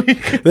last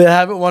week. They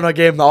haven't won a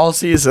game all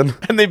season,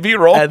 and they beat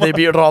Roma.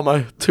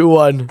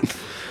 2-1,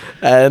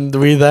 and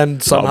we then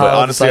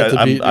somehow decided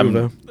to beat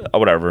Juve.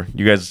 Whatever.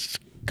 You guys.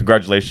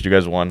 Congratulations, you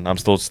guys won. I'm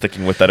still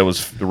sticking with that. It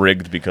was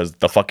rigged because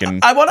the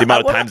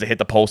amount of times they hit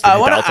the post and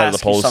hit the outside of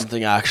the post.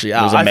 Something actually.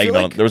 There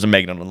was a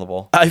magnet on the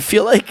ball. I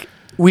feel like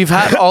we've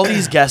had all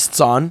these guests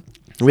on.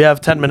 We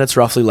have 10 minutes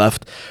roughly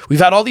left. We've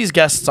had all these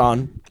guests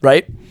on,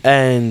 right?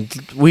 And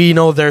we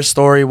know their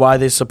story, why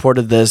they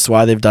supported this,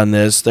 why they've done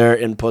this, their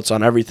inputs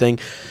on everything.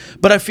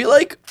 But I feel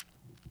like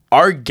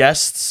our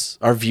guests,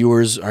 our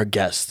viewers, our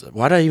guests.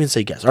 Why did I even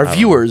say guests? Our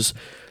viewers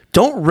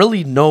don't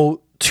really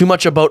know too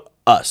much about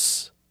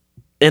us.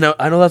 And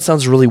I know that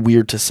sounds really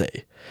weird to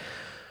say,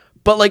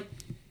 but like,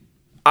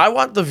 I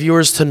want the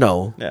viewers to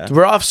know. Yeah.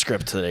 We're off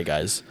script today,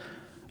 guys.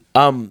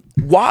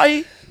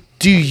 Why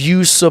do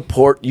you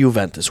support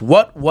Juventus?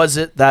 What was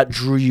it that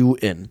drew you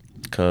in?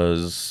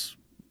 Because,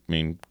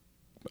 when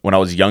I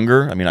was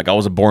younger, I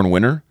was a born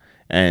winner,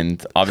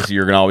 and obviously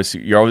you're always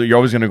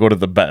gonna go to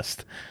the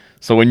best.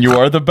 So when you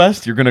are the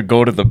best, you're gonna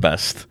go to the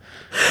best,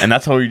 and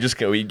that's how we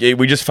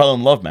just fell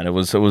in love, man. It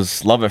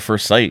was love at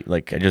first sight.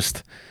 Like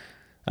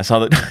I saw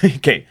that.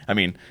 Okay,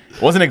 it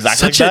wasn't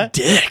exactly such like that.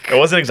 A dick. It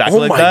wasn't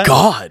exactly like that. Oh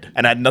my god!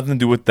 And it had nothing to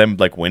do with them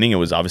like winning. It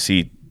was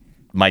obviously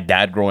my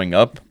dad growing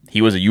up.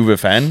 He was a Juve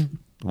fan,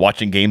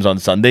 watching games on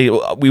Sunday.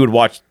 We would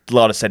watch a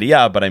lot of Serie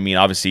A, but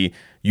obviously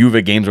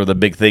Juve games were the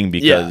big thing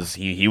because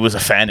he was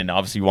a fan and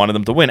obviously wanted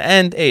them to win.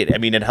 And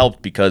it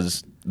helped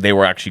because they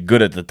were actually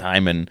good at the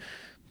time and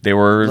they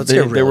were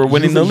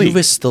winning the league. Juve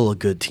is still a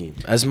good team.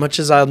 As much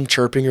as I'm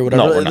chirping or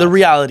whatever, no, we're not. The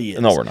reality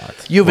is no, we're not.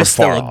 Juve is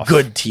still a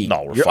good team.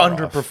 No, we're You're far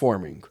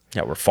underperforming. Off.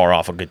 Yeah, we're far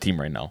off a good team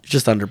right now. You're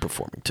just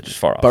underperforming today. Just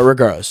far off. But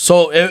regardless,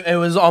 so it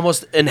was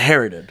almost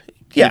inherited.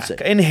 Yeah,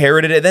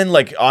 inherited it. Then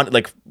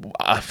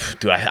I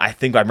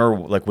think I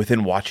remember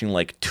within watching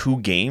 2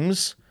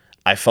 games,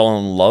 I fell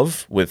in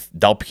love with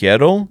Del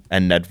Piero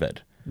and Nedved.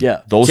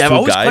 Yeah. Those I've two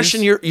always guys.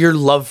 questioned your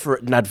love for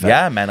Nedved.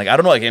 Yeah, man. Like I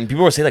don't know. Like, and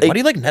people were saying like, why do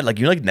you like Ned? Like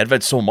you like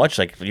Nedved so much?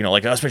 Like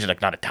like especially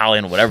like not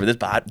Italian or whatever. This,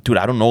 but dude,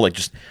 I don't know. Like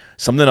just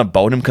something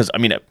about him. Because I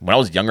mean, when I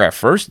was younger at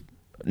first,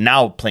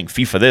 now playing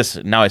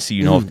FIFA, now I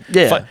see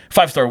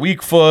 5-star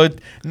weak foot.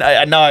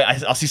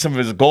 I'll see some of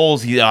his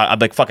goals. I'm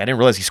like, fuck, I didn't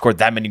realize he scored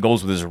that many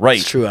goals with his right.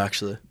 It's true,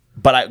 actually.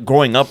 But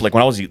growing up, like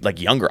when I was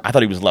like younger, I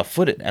thought he was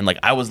left-footed, and like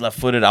I was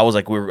left-footed. I was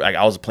like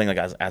I was playing like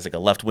as like a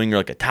left winger,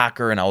 like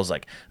attacker, and I was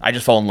like I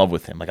just fell in love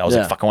with him. Like I was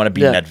like, fuck, I want to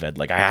be Nedved.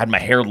 Like I had my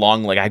hair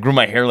long, like I grew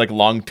my hair like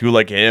long too,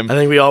 like him. I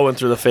think we all went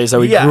through the phase that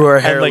we grew our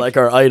hair like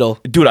our idol.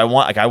 Dude, I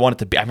wanted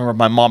to be. I remember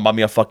my mom bought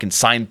me a fucking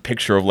signed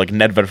picture of like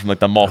Nedved from like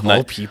the mall.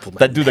 All people, man.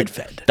 That dude, like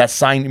that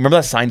sign. Remember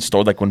that sign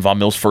store like when Von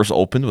Mills first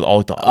opened with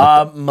all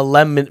the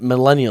Millennium.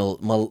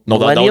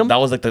 that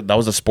was like that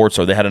was a sports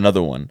store. They had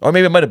another one, or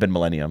maybe it might have been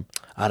Millennium.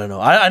 I don't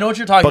know. I know what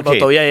you're talking about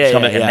though. Yeah.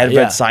 Like a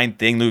Nedved sign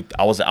thing. Dude,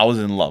 I was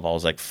in love. I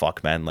was like,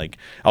 fuck, man. Like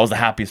I was the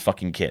happiest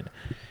fucking kid,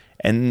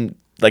 and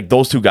like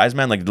those two guys,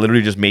 man, like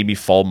literally just made me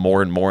fall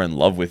more and more in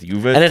love with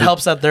Juve. And it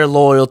helps that their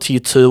loyalty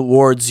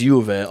towards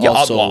Juve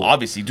also. Well,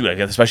 obviously, dude. Like,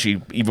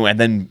 especially even and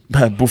then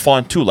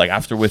Buffon too. Like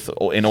after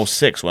in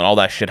 06 when all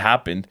that shit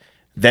happened.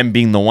 Them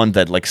being the one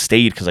that like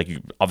stayed because like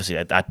obviously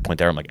at that point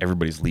there I'm like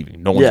everybody's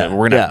leaving. No one's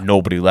we're gonna have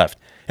nobody left.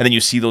 And then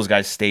you see those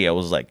guys stay. I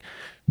was like,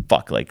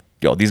 fuck, like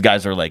yo, these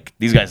guys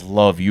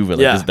love Juve.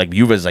 Like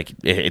Juve is like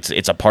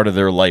it's a part of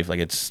their life. Like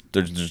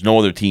there's no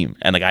other team.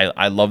 And like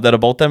I love that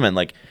about them. And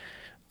like,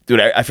 dude,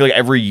 I feel like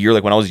every year,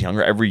 like when I was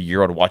younger, every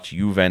year I'd watch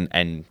Juve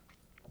and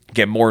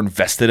get more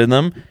invested in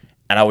them.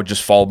 And I would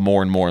just fall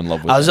more and more in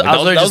love with them. That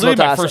was literally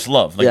my first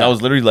love. Like that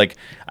was literally like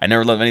I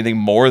never loved anything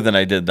more than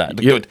I did that.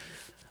 Like, dude,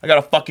 I got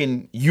a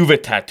fucking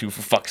Juve tattoo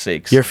for fuck's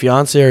sakes. Your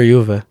fiance or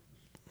Juve?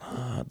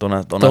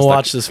 Don't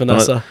watch this,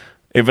 Vanessa.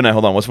 Hey, Vanessa,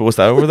 hold on. What's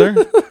that over there?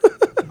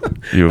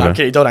 Juve.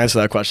 Okay, don't answer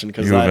that question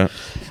because No,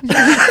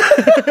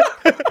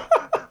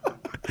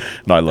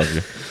 I love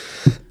you.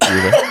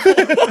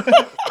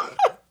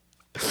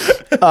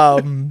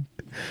 Juve.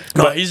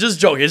 No, he's just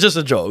joking. It's just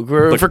a joke.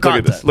 For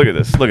content. Look at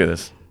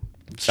this.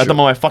 At the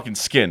moment, my fucking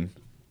skin.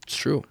 It's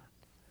true.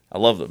 I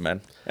love it,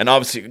 man. And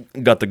obviously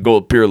got the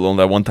gold Pirlo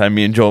that one time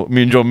me and Joe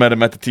met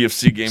him at the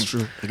TFC game. It's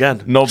true.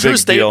 Again, no big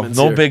deal.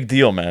 No big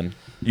deal, man.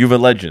 Juve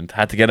legend.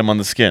 Had to get him on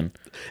the skin.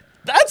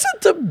 That's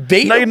a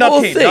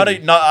debatable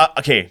thing.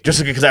 Okay,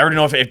 just because I already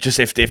know if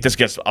this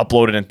gets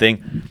uploaded and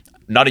thing,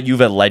 not a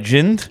Juve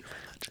legend,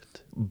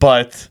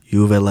 but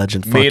Juve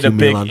legend made a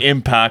big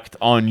impact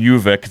on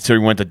Juve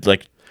considering we went to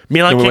like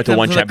Milan we went to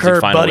one Champions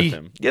League final with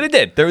him. Yeah, they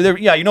did. They're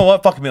yeah, you know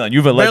what? Fuck Milan.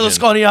 Juve legend.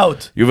 Berlusconi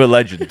out. Juve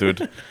legend,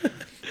 dude.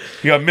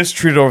 He got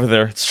mistreated over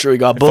there. It's true. He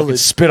got bullied.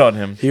 Spit on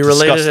him. He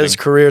related his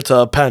career to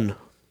a pen.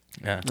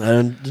 Yeah.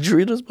 And did you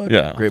read his book?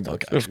 Yeah. Great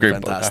book. It was a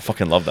great book. I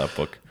fucking love that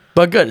book.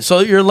 But good. So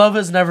your love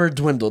has never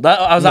dwindled.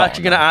 I was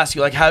actually going to ask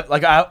you,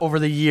 over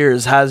the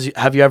years,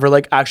 have you ever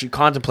like actually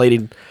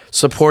contemplated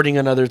supporting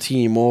another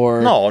team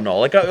or? No.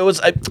 Like it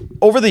was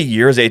over the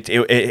years.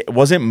 It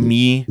wasn't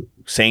me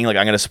saying like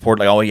I'm going to support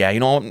like oh yeah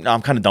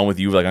I'm kind of done with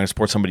you like I'm going to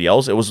support somebody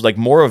else. It was like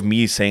more of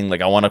me saying like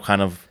I want to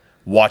kind of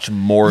watch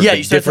more. Yeah,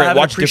 you start to have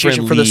an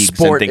appreciation for the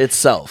sport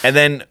itself. And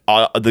then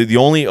the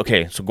only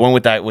so going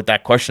with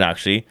that question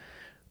actually,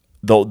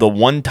 the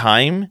one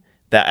time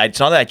that it's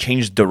not that I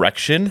changed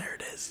direction. There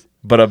it is.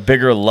 But a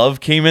bigger love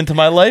came into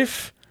my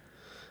life.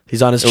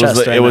 He's on his chest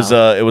right now.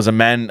 It was a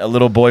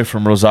little boy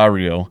from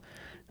Rosario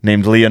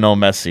named Lionel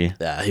Messi.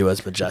 Yeah, he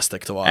was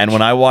majestic to watch. And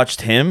when I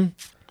watched him,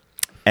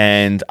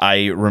 and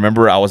I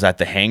remember I was at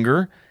the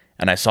hangar,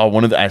 and I saw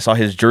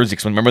his jersey.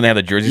 Because remember they had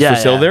the jerseys for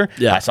sale there?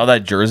 Yeah. I saw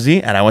that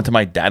jersey, and I went to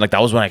my dad. Like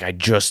that was when I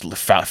just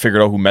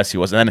figured out who Messi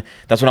was. And then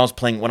that's when I was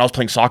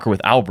playing soccer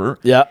with Albert.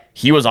 Yeah,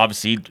 he was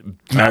obviously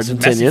a massive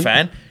Messi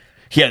fan.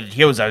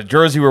 He was a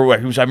jersey where I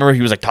remember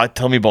he was like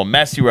telling me about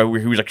Messi where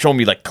he was like showing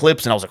me like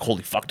clips and I was like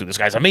holy fuck dude this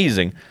guy's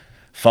amazing.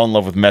 Fell in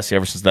love with Messi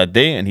ever since that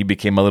day and he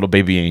became a little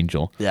baby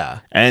angel.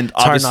 Yeah. And it's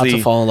obviously hard not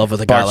to fall in love with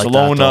a guy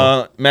Barcelona,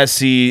 like that,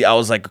 Messi, I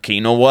was like okay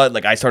you know what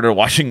like I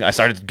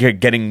started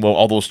getting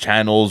all those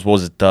channels. What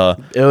was it?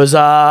 It was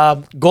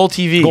Goal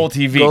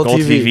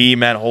TV,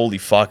 man, holy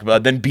fuck.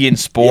 But then beIN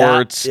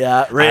Sports.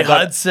 Yeah. Ray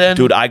Hudson.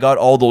 Dude, I got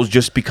all those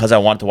just because I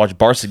wanted to watch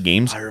Barca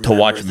games to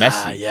watch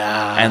Messi.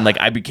 Yeah. And like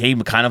I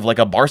became kind of like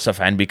a Barca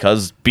fan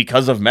because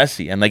of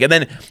Messi. And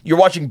then you're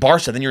watching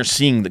Barca, then you're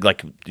seeing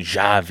like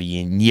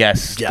Xavi and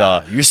Iniesta. Yeah.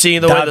 You're seeing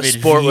the way the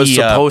sport was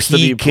supposed to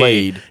be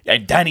played.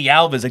 And Dani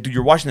Alves, like dude,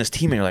 you're watching this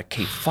team and you're like,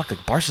 hey, fuck,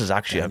 like Barca's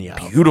actually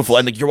beautiful.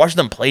 And like you're watching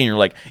them play and you're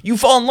like, you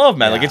fall in love,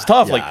 man. Like it's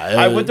tough. Like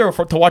I went there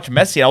to watch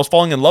Messi and I was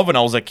falling in love and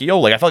I was like, yo,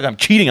 like I feel like I'm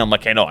cheating. I'm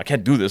like, hey, no, I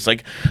can't do this.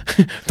 Like,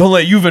 don't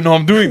let Juve know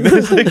I'm doing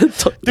this. Like,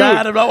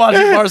 Dad, I'm not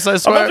watching Barca, I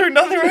swear. I'm not doing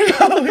nothing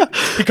right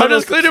now. I'm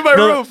just cleaning my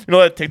room. You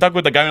know that TikTok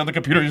with the guy on the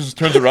computer, he just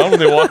turns around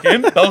when they walk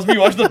in? That was me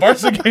watching the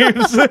Barca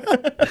games.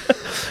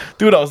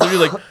 Dude, I was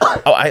literally like,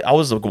 I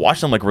was like,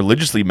 watching them like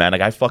religiously, man. Like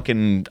I fell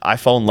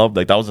in love.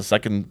 Like that was the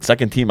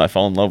second team I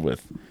fell in love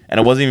with. And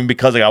it wasn't even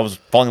because like I was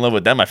falling in love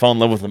with them. I fell in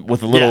love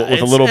with a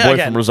little boy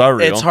from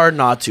Rosario. It's hard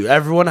not to.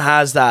 Everyone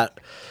has that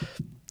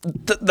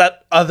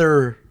that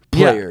other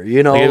player.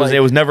 You know, like, it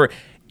was never.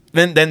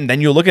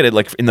 Then you look at it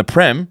like in the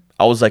Prem.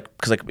 I was like,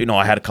 because like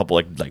I had a couple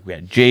like we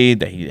had Jade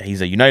that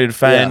he's a United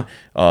fan,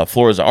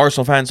 Flora's an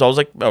Arsenal fan, so I was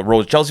like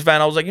Rose Chelsea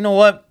fan. I was like, you know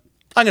what,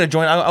 I'm gonna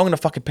join. I'm gonna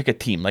fucking pick a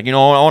team. Like, you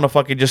know, I want to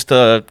fucking just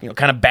kind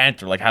of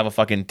banter, like have a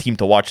fucking team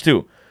to watch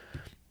too.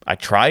 I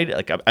tried,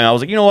 and I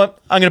was like, you know what?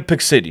 I'm gonna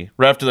pick City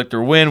right after like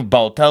their win,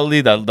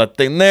 Balotelli, that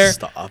thing there.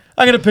 Stop.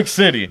 I'm gonna pick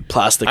City.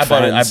 Plastic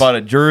I bought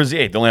a jersey.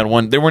 Hey, they only had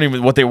one. They weren't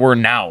even what they were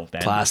now.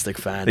 Man. Plastic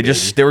fan.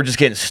 They were just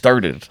getting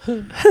started.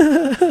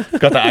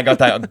 I got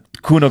that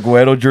Kun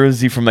Aguero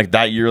jersey from like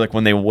that year, like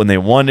when they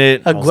won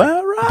it.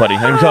 Aguero, like, buddy,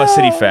 I'm a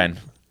City fan.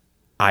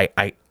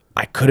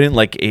 I couldn't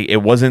like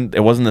it wasn't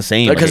the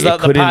same because like,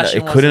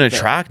 it couldn't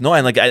attract there. no,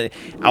 and like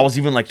I was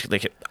even like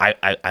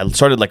I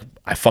started like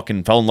I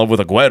fucking fell in love with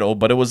Aguero,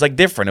 but it was like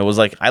different. It was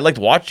like I liked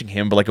watching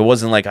him, but like it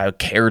wasn't like I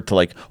cared to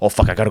like, oh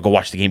fuck, I gotta go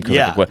watch the game.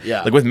 Like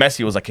with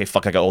Messi it was like, hey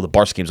fuck, I got all the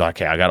Barca games.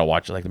 Okay, I gotta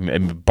watch it.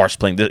 Like Barca's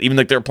playing this, even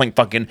like they were playing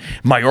fucking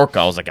Mallorca.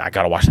 I was like, I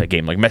gotta watch that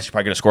game. Like Messi's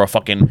probably gonna score a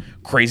fucking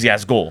crazy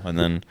ass goal, and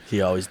then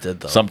he always did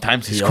though.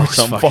 Sometimes he scored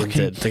some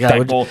fucking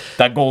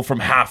that goal from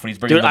half when he's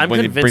bringing. Dude, I'm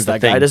convinced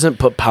that guy doesn't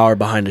put power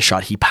behind a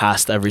shot. He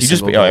passed every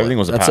single goal. Everything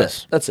was a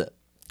pass. That's it.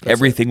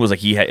 Everything was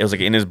like it was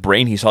like in his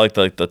brain. He saw like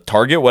the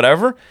target,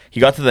 whatever. He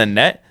got to the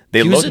net.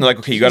 They looked and they're like,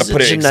 okay, you got to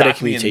put it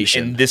exactly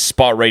in this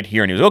spot right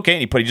here. And he was okay.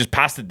 And he just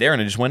passed it there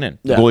and it just went in.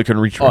 The goalie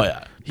couldn't reach it. Oh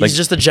yeah, he's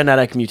just a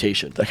genetic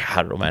mutation. Like,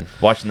 I don't know, man.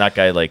 Watching that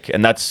guy, like,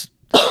 and that's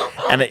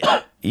and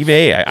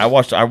even I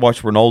watched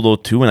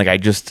Ronaldo too, and like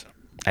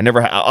I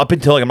never up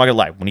until like I'm not gonna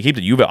lie, when he came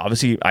to Juve,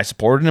 obviously I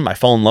supported him. I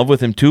fell in love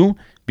with him too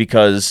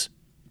because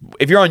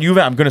if you're on Juve,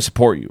 I'm gonna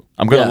support you.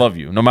 I'm gonna love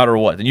you no matter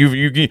what. And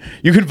you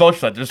can vouch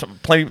for that. There's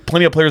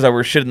plenty of players that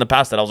were shit in the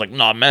past that I was like,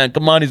 nah, man,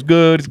 come on, he's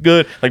good.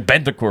 Like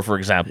Bentancur, for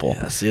example.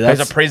 Yeah, see, that's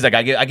I praised that guy.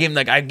 I gave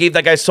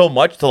that guy so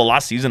much till the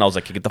last season. I was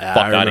like, get the fuck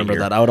out of here. I remember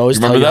that. I would always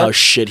tell you how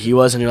shit he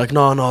was, and you're like,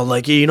 no,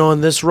 like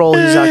in this role,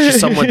 he's actually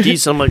somewhat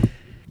decent. I'm like.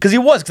 Because he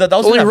was, because that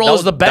was only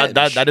rolls the bench.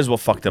 That is what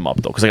fucked him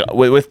up though. Because like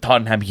with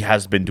Tottenham, he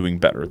has been doing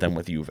better than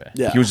with Juve.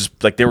 Yeah. He was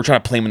just like they were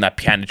trying to play him in that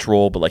Pjanic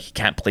role, but like he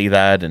can't play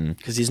that, and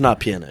because he's not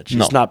Pjanic,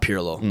 he's not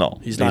Pirlo. No,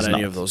 he's not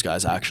any of those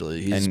guys.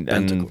 Actually, he's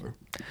Bentancur.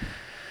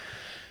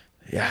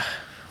 Yeah.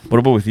 What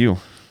about with you?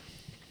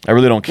 I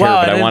really don't care.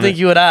 Wow, but I didn't think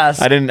you would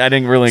ask. I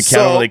didn't really care.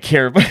 I don't really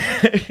care. But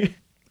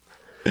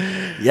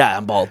yeah,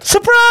 I'm bald.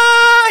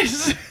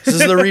 Surprise! This is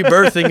the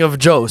rebirthing of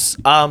Jose.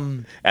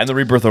 And the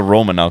rebirth of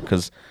Roma now,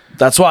 because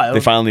that's why they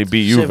finally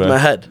beat Juve. My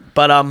head.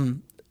 But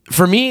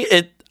for me,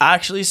 it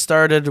actually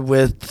started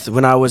with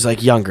when I was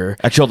like younger.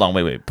 Actually, hold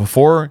on, wait.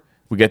 Before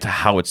we get to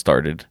how it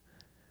started,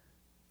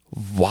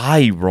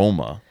 why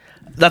Roma?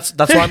 That's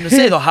what I'm gonna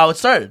say though. How it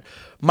started.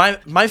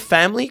 My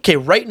family. Okay,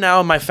 right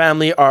now my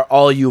family are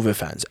all Juve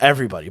fans.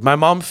 Everybody. My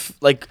mom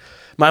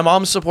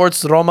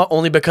supports Roma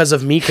only because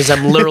of me, because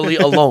I'm literally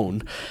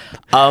alone.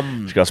 She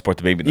got to support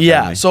the baby in the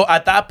family. So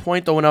at that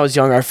point, though, when I was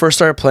younger, I first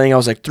started playing. I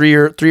was like 3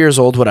 years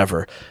old,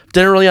 whatever.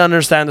 Didn't really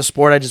understand the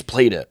sport. I just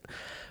played it.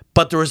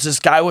 But there was this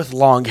guy with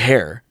long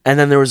hair, and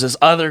then there was this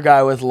other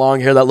guy with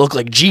long hair that looked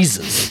like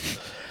Jesus.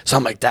 So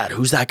I'm like, Dad,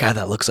 who's that guy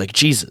that looks like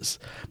Jesus?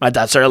 My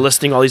dad started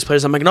listing all these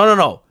players. I'm like,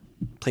 no.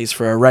 Plays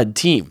for a red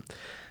team.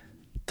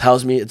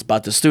 Tells me it's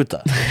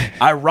Batistuta.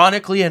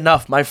 Ironically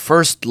enough, my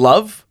first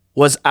love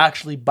was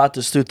actually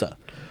Batistuta.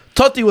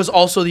 Totti was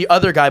also the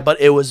other guy,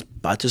 but it was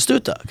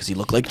Batistuta because he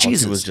looked like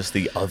Jesus. He was just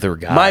the other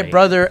guy. My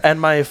brother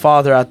and my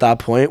father at that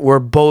point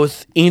were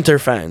both Inter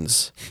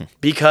fans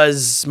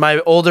because my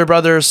older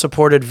brother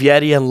supported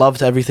Vieri and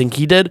loved everything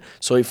he did,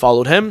 so he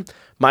followed him.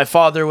 My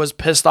father was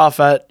pissed off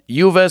at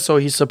Juve, so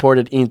he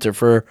supported Inter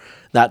for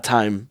that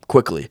time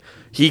quickly.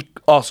 He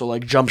also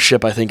like jumped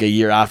ship, I think, a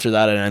year after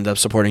that and ended up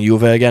supporting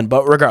Juve again.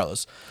 But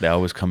regardless, they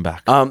always come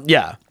back.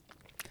 Yeah.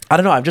 I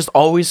don't know. I've just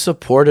always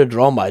supported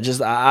Roma.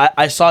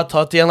 I saw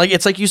Totti, and like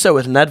it's like you said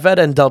with Nedved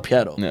and Del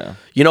Piero. Yeah.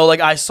 You know, like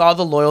I saw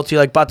the loyalty.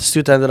 Like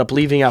Batistuta ended up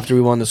leaving after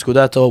we won the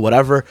Scudetto,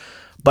 whatever.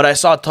 But I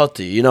saw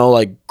Totti, you know,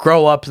 like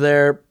grow up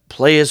there,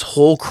 play his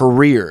whole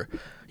career.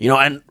 You know,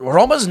 and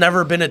Roma's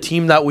never been a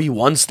team that we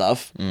won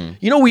stuff.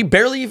 You know, we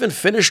barely even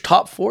finished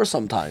top 4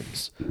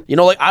 sometimes. You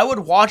know, like I would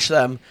watch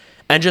them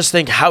and just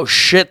think how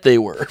shit they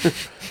were.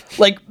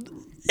 Like.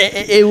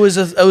 It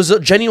was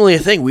genuinely a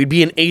thing. We'd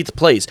be in 8th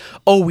place.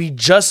 Oh, we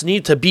just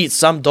need to beat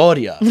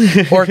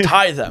Sampdoria or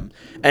tie them.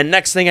 And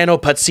next thing I know,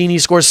 Pazzini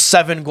scores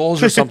 7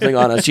 goals or something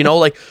on us. You know,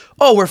 like,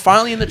 oh, we're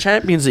finally in the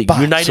Champions League.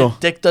 United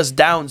dicked us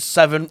down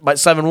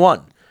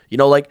 7-1. You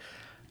know, like,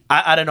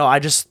 I don't know. I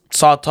just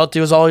saw Totti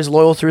was always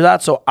loyal through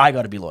that, so I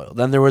got to be loyal.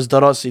 Then there was De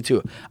Rossi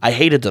too. I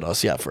hated De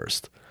Rossi at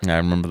first. Yeah, I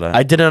remember that.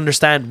 I didn't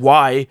understand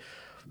why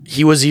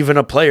he was even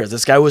a player.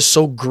 This guy was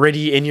so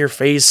gritty, in your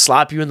face,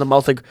 slap you in the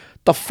mouth. Like,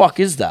 the fuck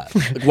is that?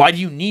 Like, why do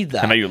you need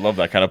that? I know you love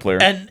that kind of player.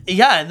 And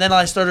then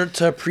I started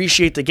to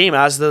appreciate the game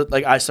as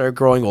I started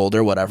growing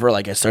older, whatever.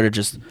 Like I started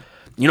just,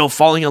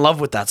 falling in love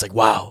with that. It's like,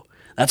 wow,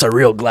 that's a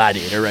real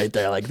gladiator right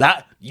there. Like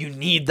that, you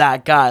need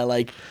that guy.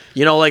 Like,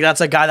 like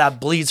that's a guy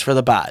that bleeds for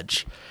the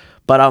badge.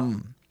 But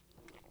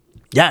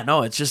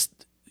it's just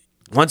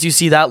once you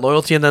see that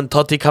loyalty, and then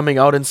Totti coming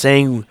out and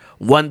saying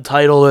 1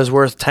 title is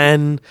worth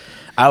 10,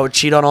 I would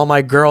cheat on all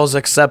my girls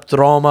except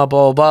Roma,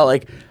 blah, blah, blah.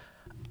 Like,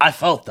 I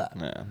felt that.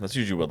 Yeah, that's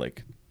usually what,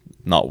 like,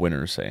 not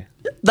winners say.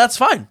 That's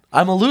fine.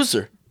 I'm a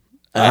loser.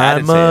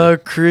 I'm a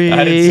creep.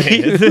 I didn't say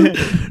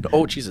it.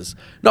 Oh, Jesus.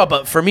 No,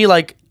 but for me,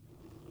 like,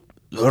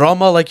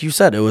 Roma, like you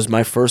said, it was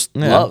my first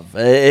love.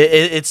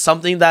 It's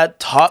something that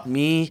taught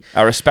me.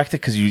 I respect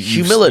it because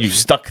humility. You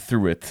stuck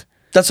through it.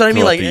 That's what I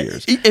mean. Like,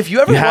 if you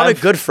ever want a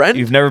good friend,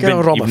 you've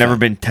never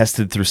been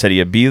tested through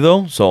Serie B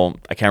though, so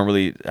I can't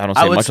really. I don't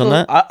say much on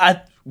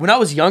that. When I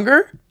was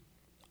younger,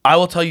 I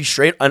will tell you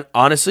straight and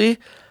honestly,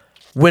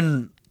 what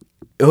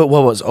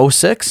was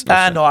 06?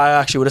 No, I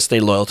actually would have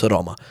stayed loyal to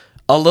Roma.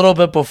 A little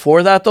bit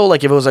before that though,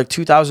 like if it was like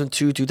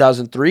 2002,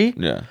 2003,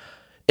 yeah.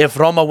 If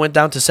Roma went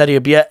down to Serie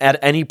B at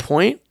any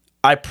point,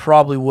 I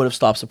probably would have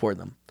stopped supporting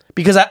them.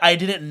 Because I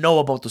didn't know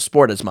about the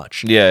sport as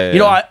much. Yeah. You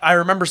know, I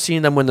remember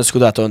seeing them win the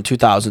Scudetto in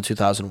 2000,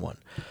 2001.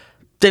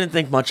 Didn't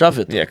think much of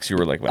it. Yeah, because you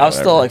were like, I was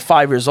still like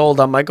 5 years old.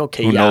 I'm like,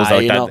 okay, who knows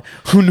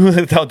who knew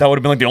that would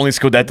have been like the only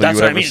Scudetto you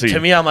would ever see? To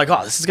me, I'm like,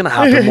 oh, this is going to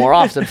happen more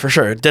often for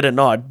sure. Didn't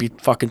know I'd be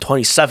fucking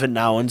 27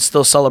 now and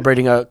still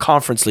celebrating a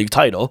Conference League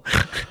title.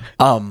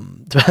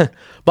 But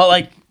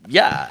like,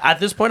 yeah, at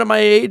this point in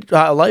my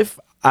life,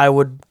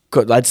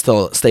 I'd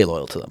still stay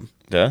loyal to them.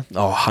 Yeah?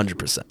 Oh,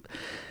 100%.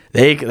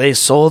 They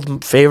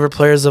sold favorite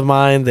players of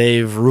mine.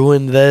 They've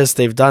ruined this.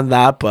 They've done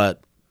that.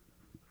 But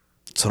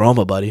it's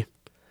Roma, buddy.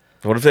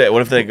 What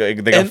if they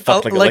got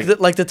fucked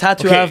like the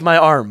tattoo I have on my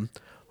arm?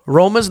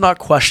 Roma's not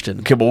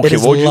questioned. Okay, but what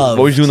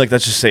would you do? Like,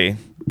 let's just say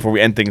before we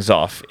end things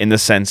off, in the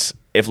sense,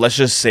 if let's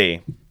just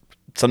say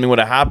something would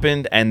have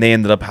happened and they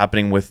ended up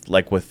happening with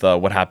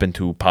what happened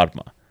to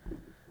Parma.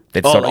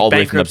 They'd start all the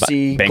way from the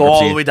bankruptcy, go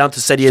all the way down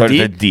to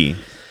Serie D.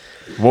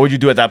 What would you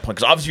do at that point?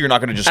 Because obviously you're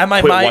not going to just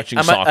quit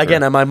watching soccer.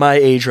 Am I my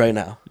age right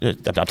now? I'm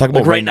talking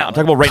about right now. I'm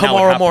talking about right now.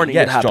 Tomorrow morning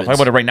it happens. I'm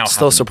talking about it right now.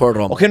 Still support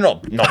Roma. Okay,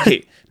 no.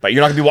 Okay, but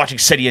you're not going to be watching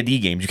Serie D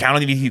games. You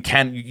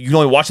can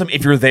only watch them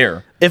if you're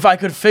there. If I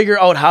could figure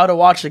out how to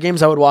watch the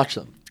games, I would watch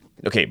them.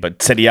 Okay,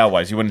 but Serie A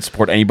wise, you wouldn't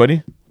support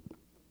anybody?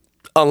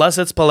 Unless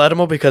it's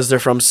Palermo because they're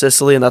from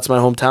Sicily and that's my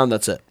hometown.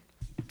 That's it.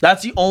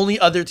 That's the only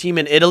other team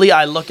in Italy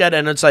I look at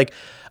and it's like,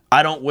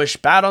 I don't wish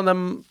bad on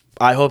them.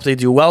 I hope they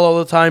do well all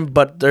the time,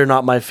 but they're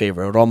not my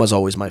favorite. Roma's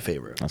always my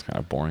favorite. That's kind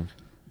of boring.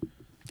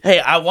 Hey,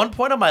 at one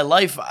point in my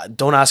life,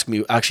 don't ask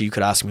me. Actually, you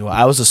could ask me why.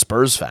 I was a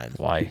Spurs fan.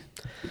 Why?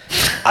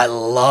 I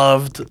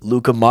loved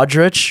Luka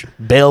Modric,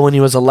 Bale when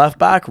he was a left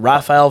back,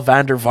 Rafael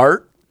van der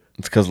Vaart.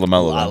 It's because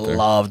Lamella went there. I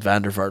loved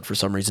van der Vaart for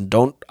some reason.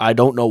 I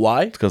don't know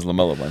why. It's because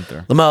Lamella went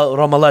there.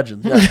 Roma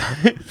legend. Yeah.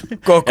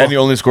 Go. And he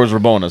only scores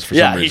Rabona for some reason.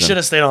 Yeah, he should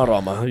have stayed on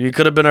Roma. He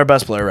could have been our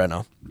best player right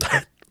now.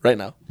 Right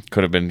now.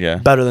 Could have been, yeah.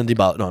 Better than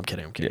Dybala. No, I'm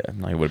kidding. Yeah,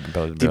 no, he would have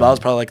been better than Dybala's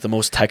probably like the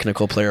most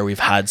technical player we've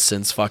had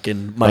since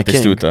fucking my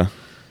Batistuta. king.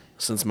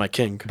 Since my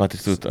king.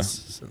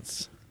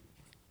 Batistuta.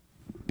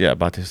 Yeah,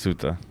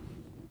 Batistuta.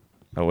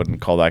 I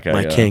wouldn't call that guy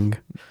my king.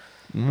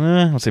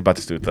 I'll say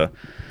Batistuta.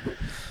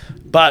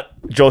 But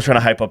Joel's trying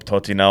to hype up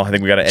Totti now. I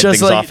think we got to end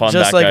things off on that,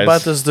 just like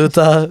guys.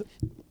 Batistuta.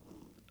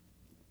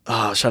 Oh,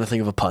 I was trying to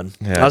think of a pun.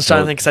 Yeah, I was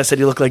trying to think because I said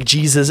he looked like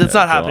Jesus. It's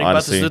not happening.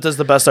 Batistuta is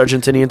the best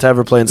Argentinian to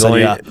ever play in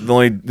Serie A.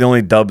 The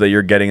only dub that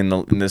you're getting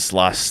in this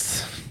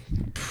last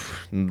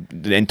in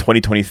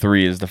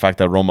 2023 is the fact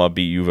that Roma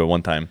beat Juve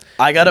one time.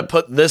 I gotta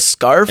put this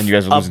scarf and you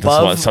guys are losing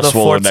above to the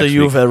Forza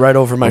Juve right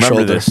over my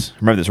shoulder. Remember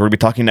this. We're gonna be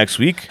talking next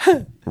week.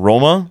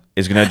 Roma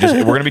is gonna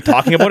we're gonna be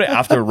talking about it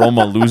after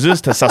Roma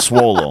loses to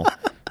Sassuolo.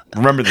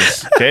 Remember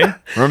this, okay?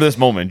 Remember this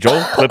moment.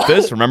 Joel, clip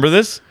this. Remember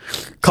this.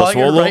 Calling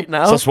it right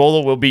now.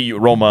 Sassuolo will beat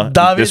Roma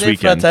this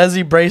weekend.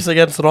 Fratesi brace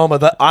against Roma.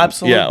 The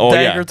absolute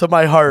dagger to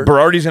my heart.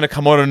 Berardi's going to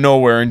come out of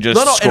nowhere and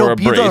just score a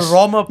brace. It'll be the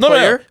Roma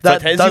player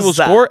that Fratesi does will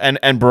score and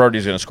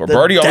Berardi's going to score.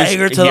 Berardi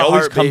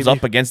always comes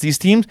up against these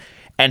teams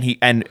and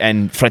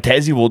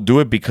Fratesi will do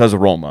it because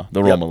of Roma,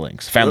 the Roma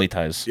links, family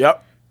ties.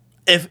 Yep.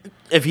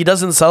 If he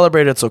doesn't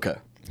celebrate, it's okay.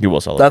 He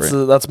will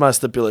celebrate. That's my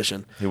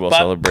stipulation. He will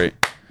celebrate.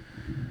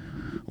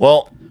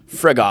 Well,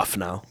 frig off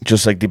now.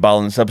 Just like Dybala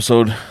in this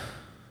episode,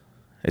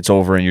 it's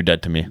over and you're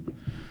dead to me.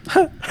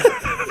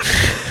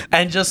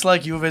 And just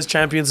like Juve's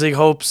Champions League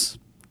hopes,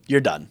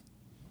 you're done.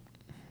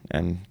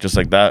 And just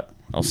like that,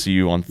 I'll see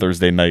you on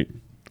Thursday night.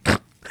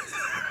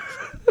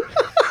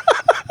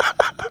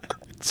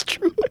 It's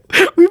true.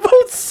 We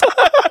both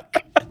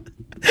suck.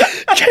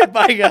 Okay,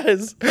 bye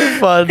guys.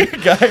 Fun.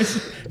 Guys,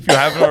 if you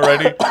haven't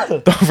already,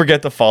 don't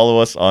forget to follow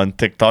us on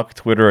TikTok,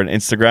 Twitter, and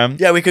Instagram.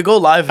 Yeah, we could go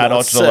live at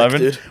Ultra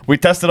 11. Dude. We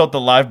tested out the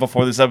live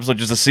before this episode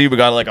just to see. We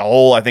got like a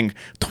whole, I think,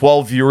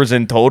 12 viewers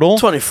in total.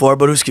 24,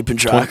 but who's keeping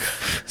track?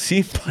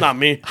 See? Not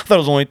me. I thought it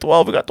was only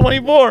 12. We got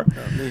 24.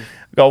 Not me.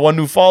 We got one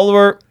new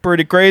follower.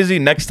 Pretty crazy.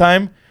 Next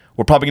time,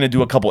 we're probably going to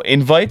do a couple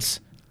invites,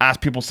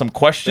 ask people some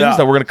questions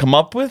that we're going to come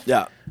up with.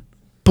 Yeah.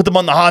 Put them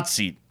on the hot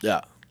seat.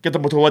 Yeah. Get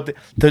them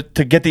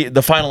to get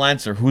the final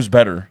answer. Who's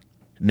better,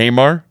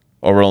 Neymar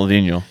or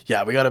Ronaldinho?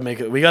 Yeah, we gotta make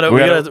it. We gotta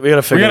figure that out. We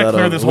gotta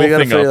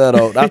figure that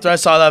out. After I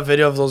saw that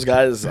video of those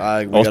guys,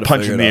 I was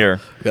punching the air.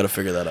 We gotta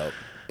figure that out.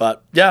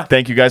 But yeah,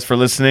 Thank you guys for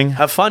listening.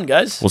 have fun,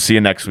 guys. We'll see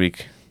you next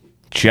week.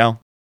 Ciao.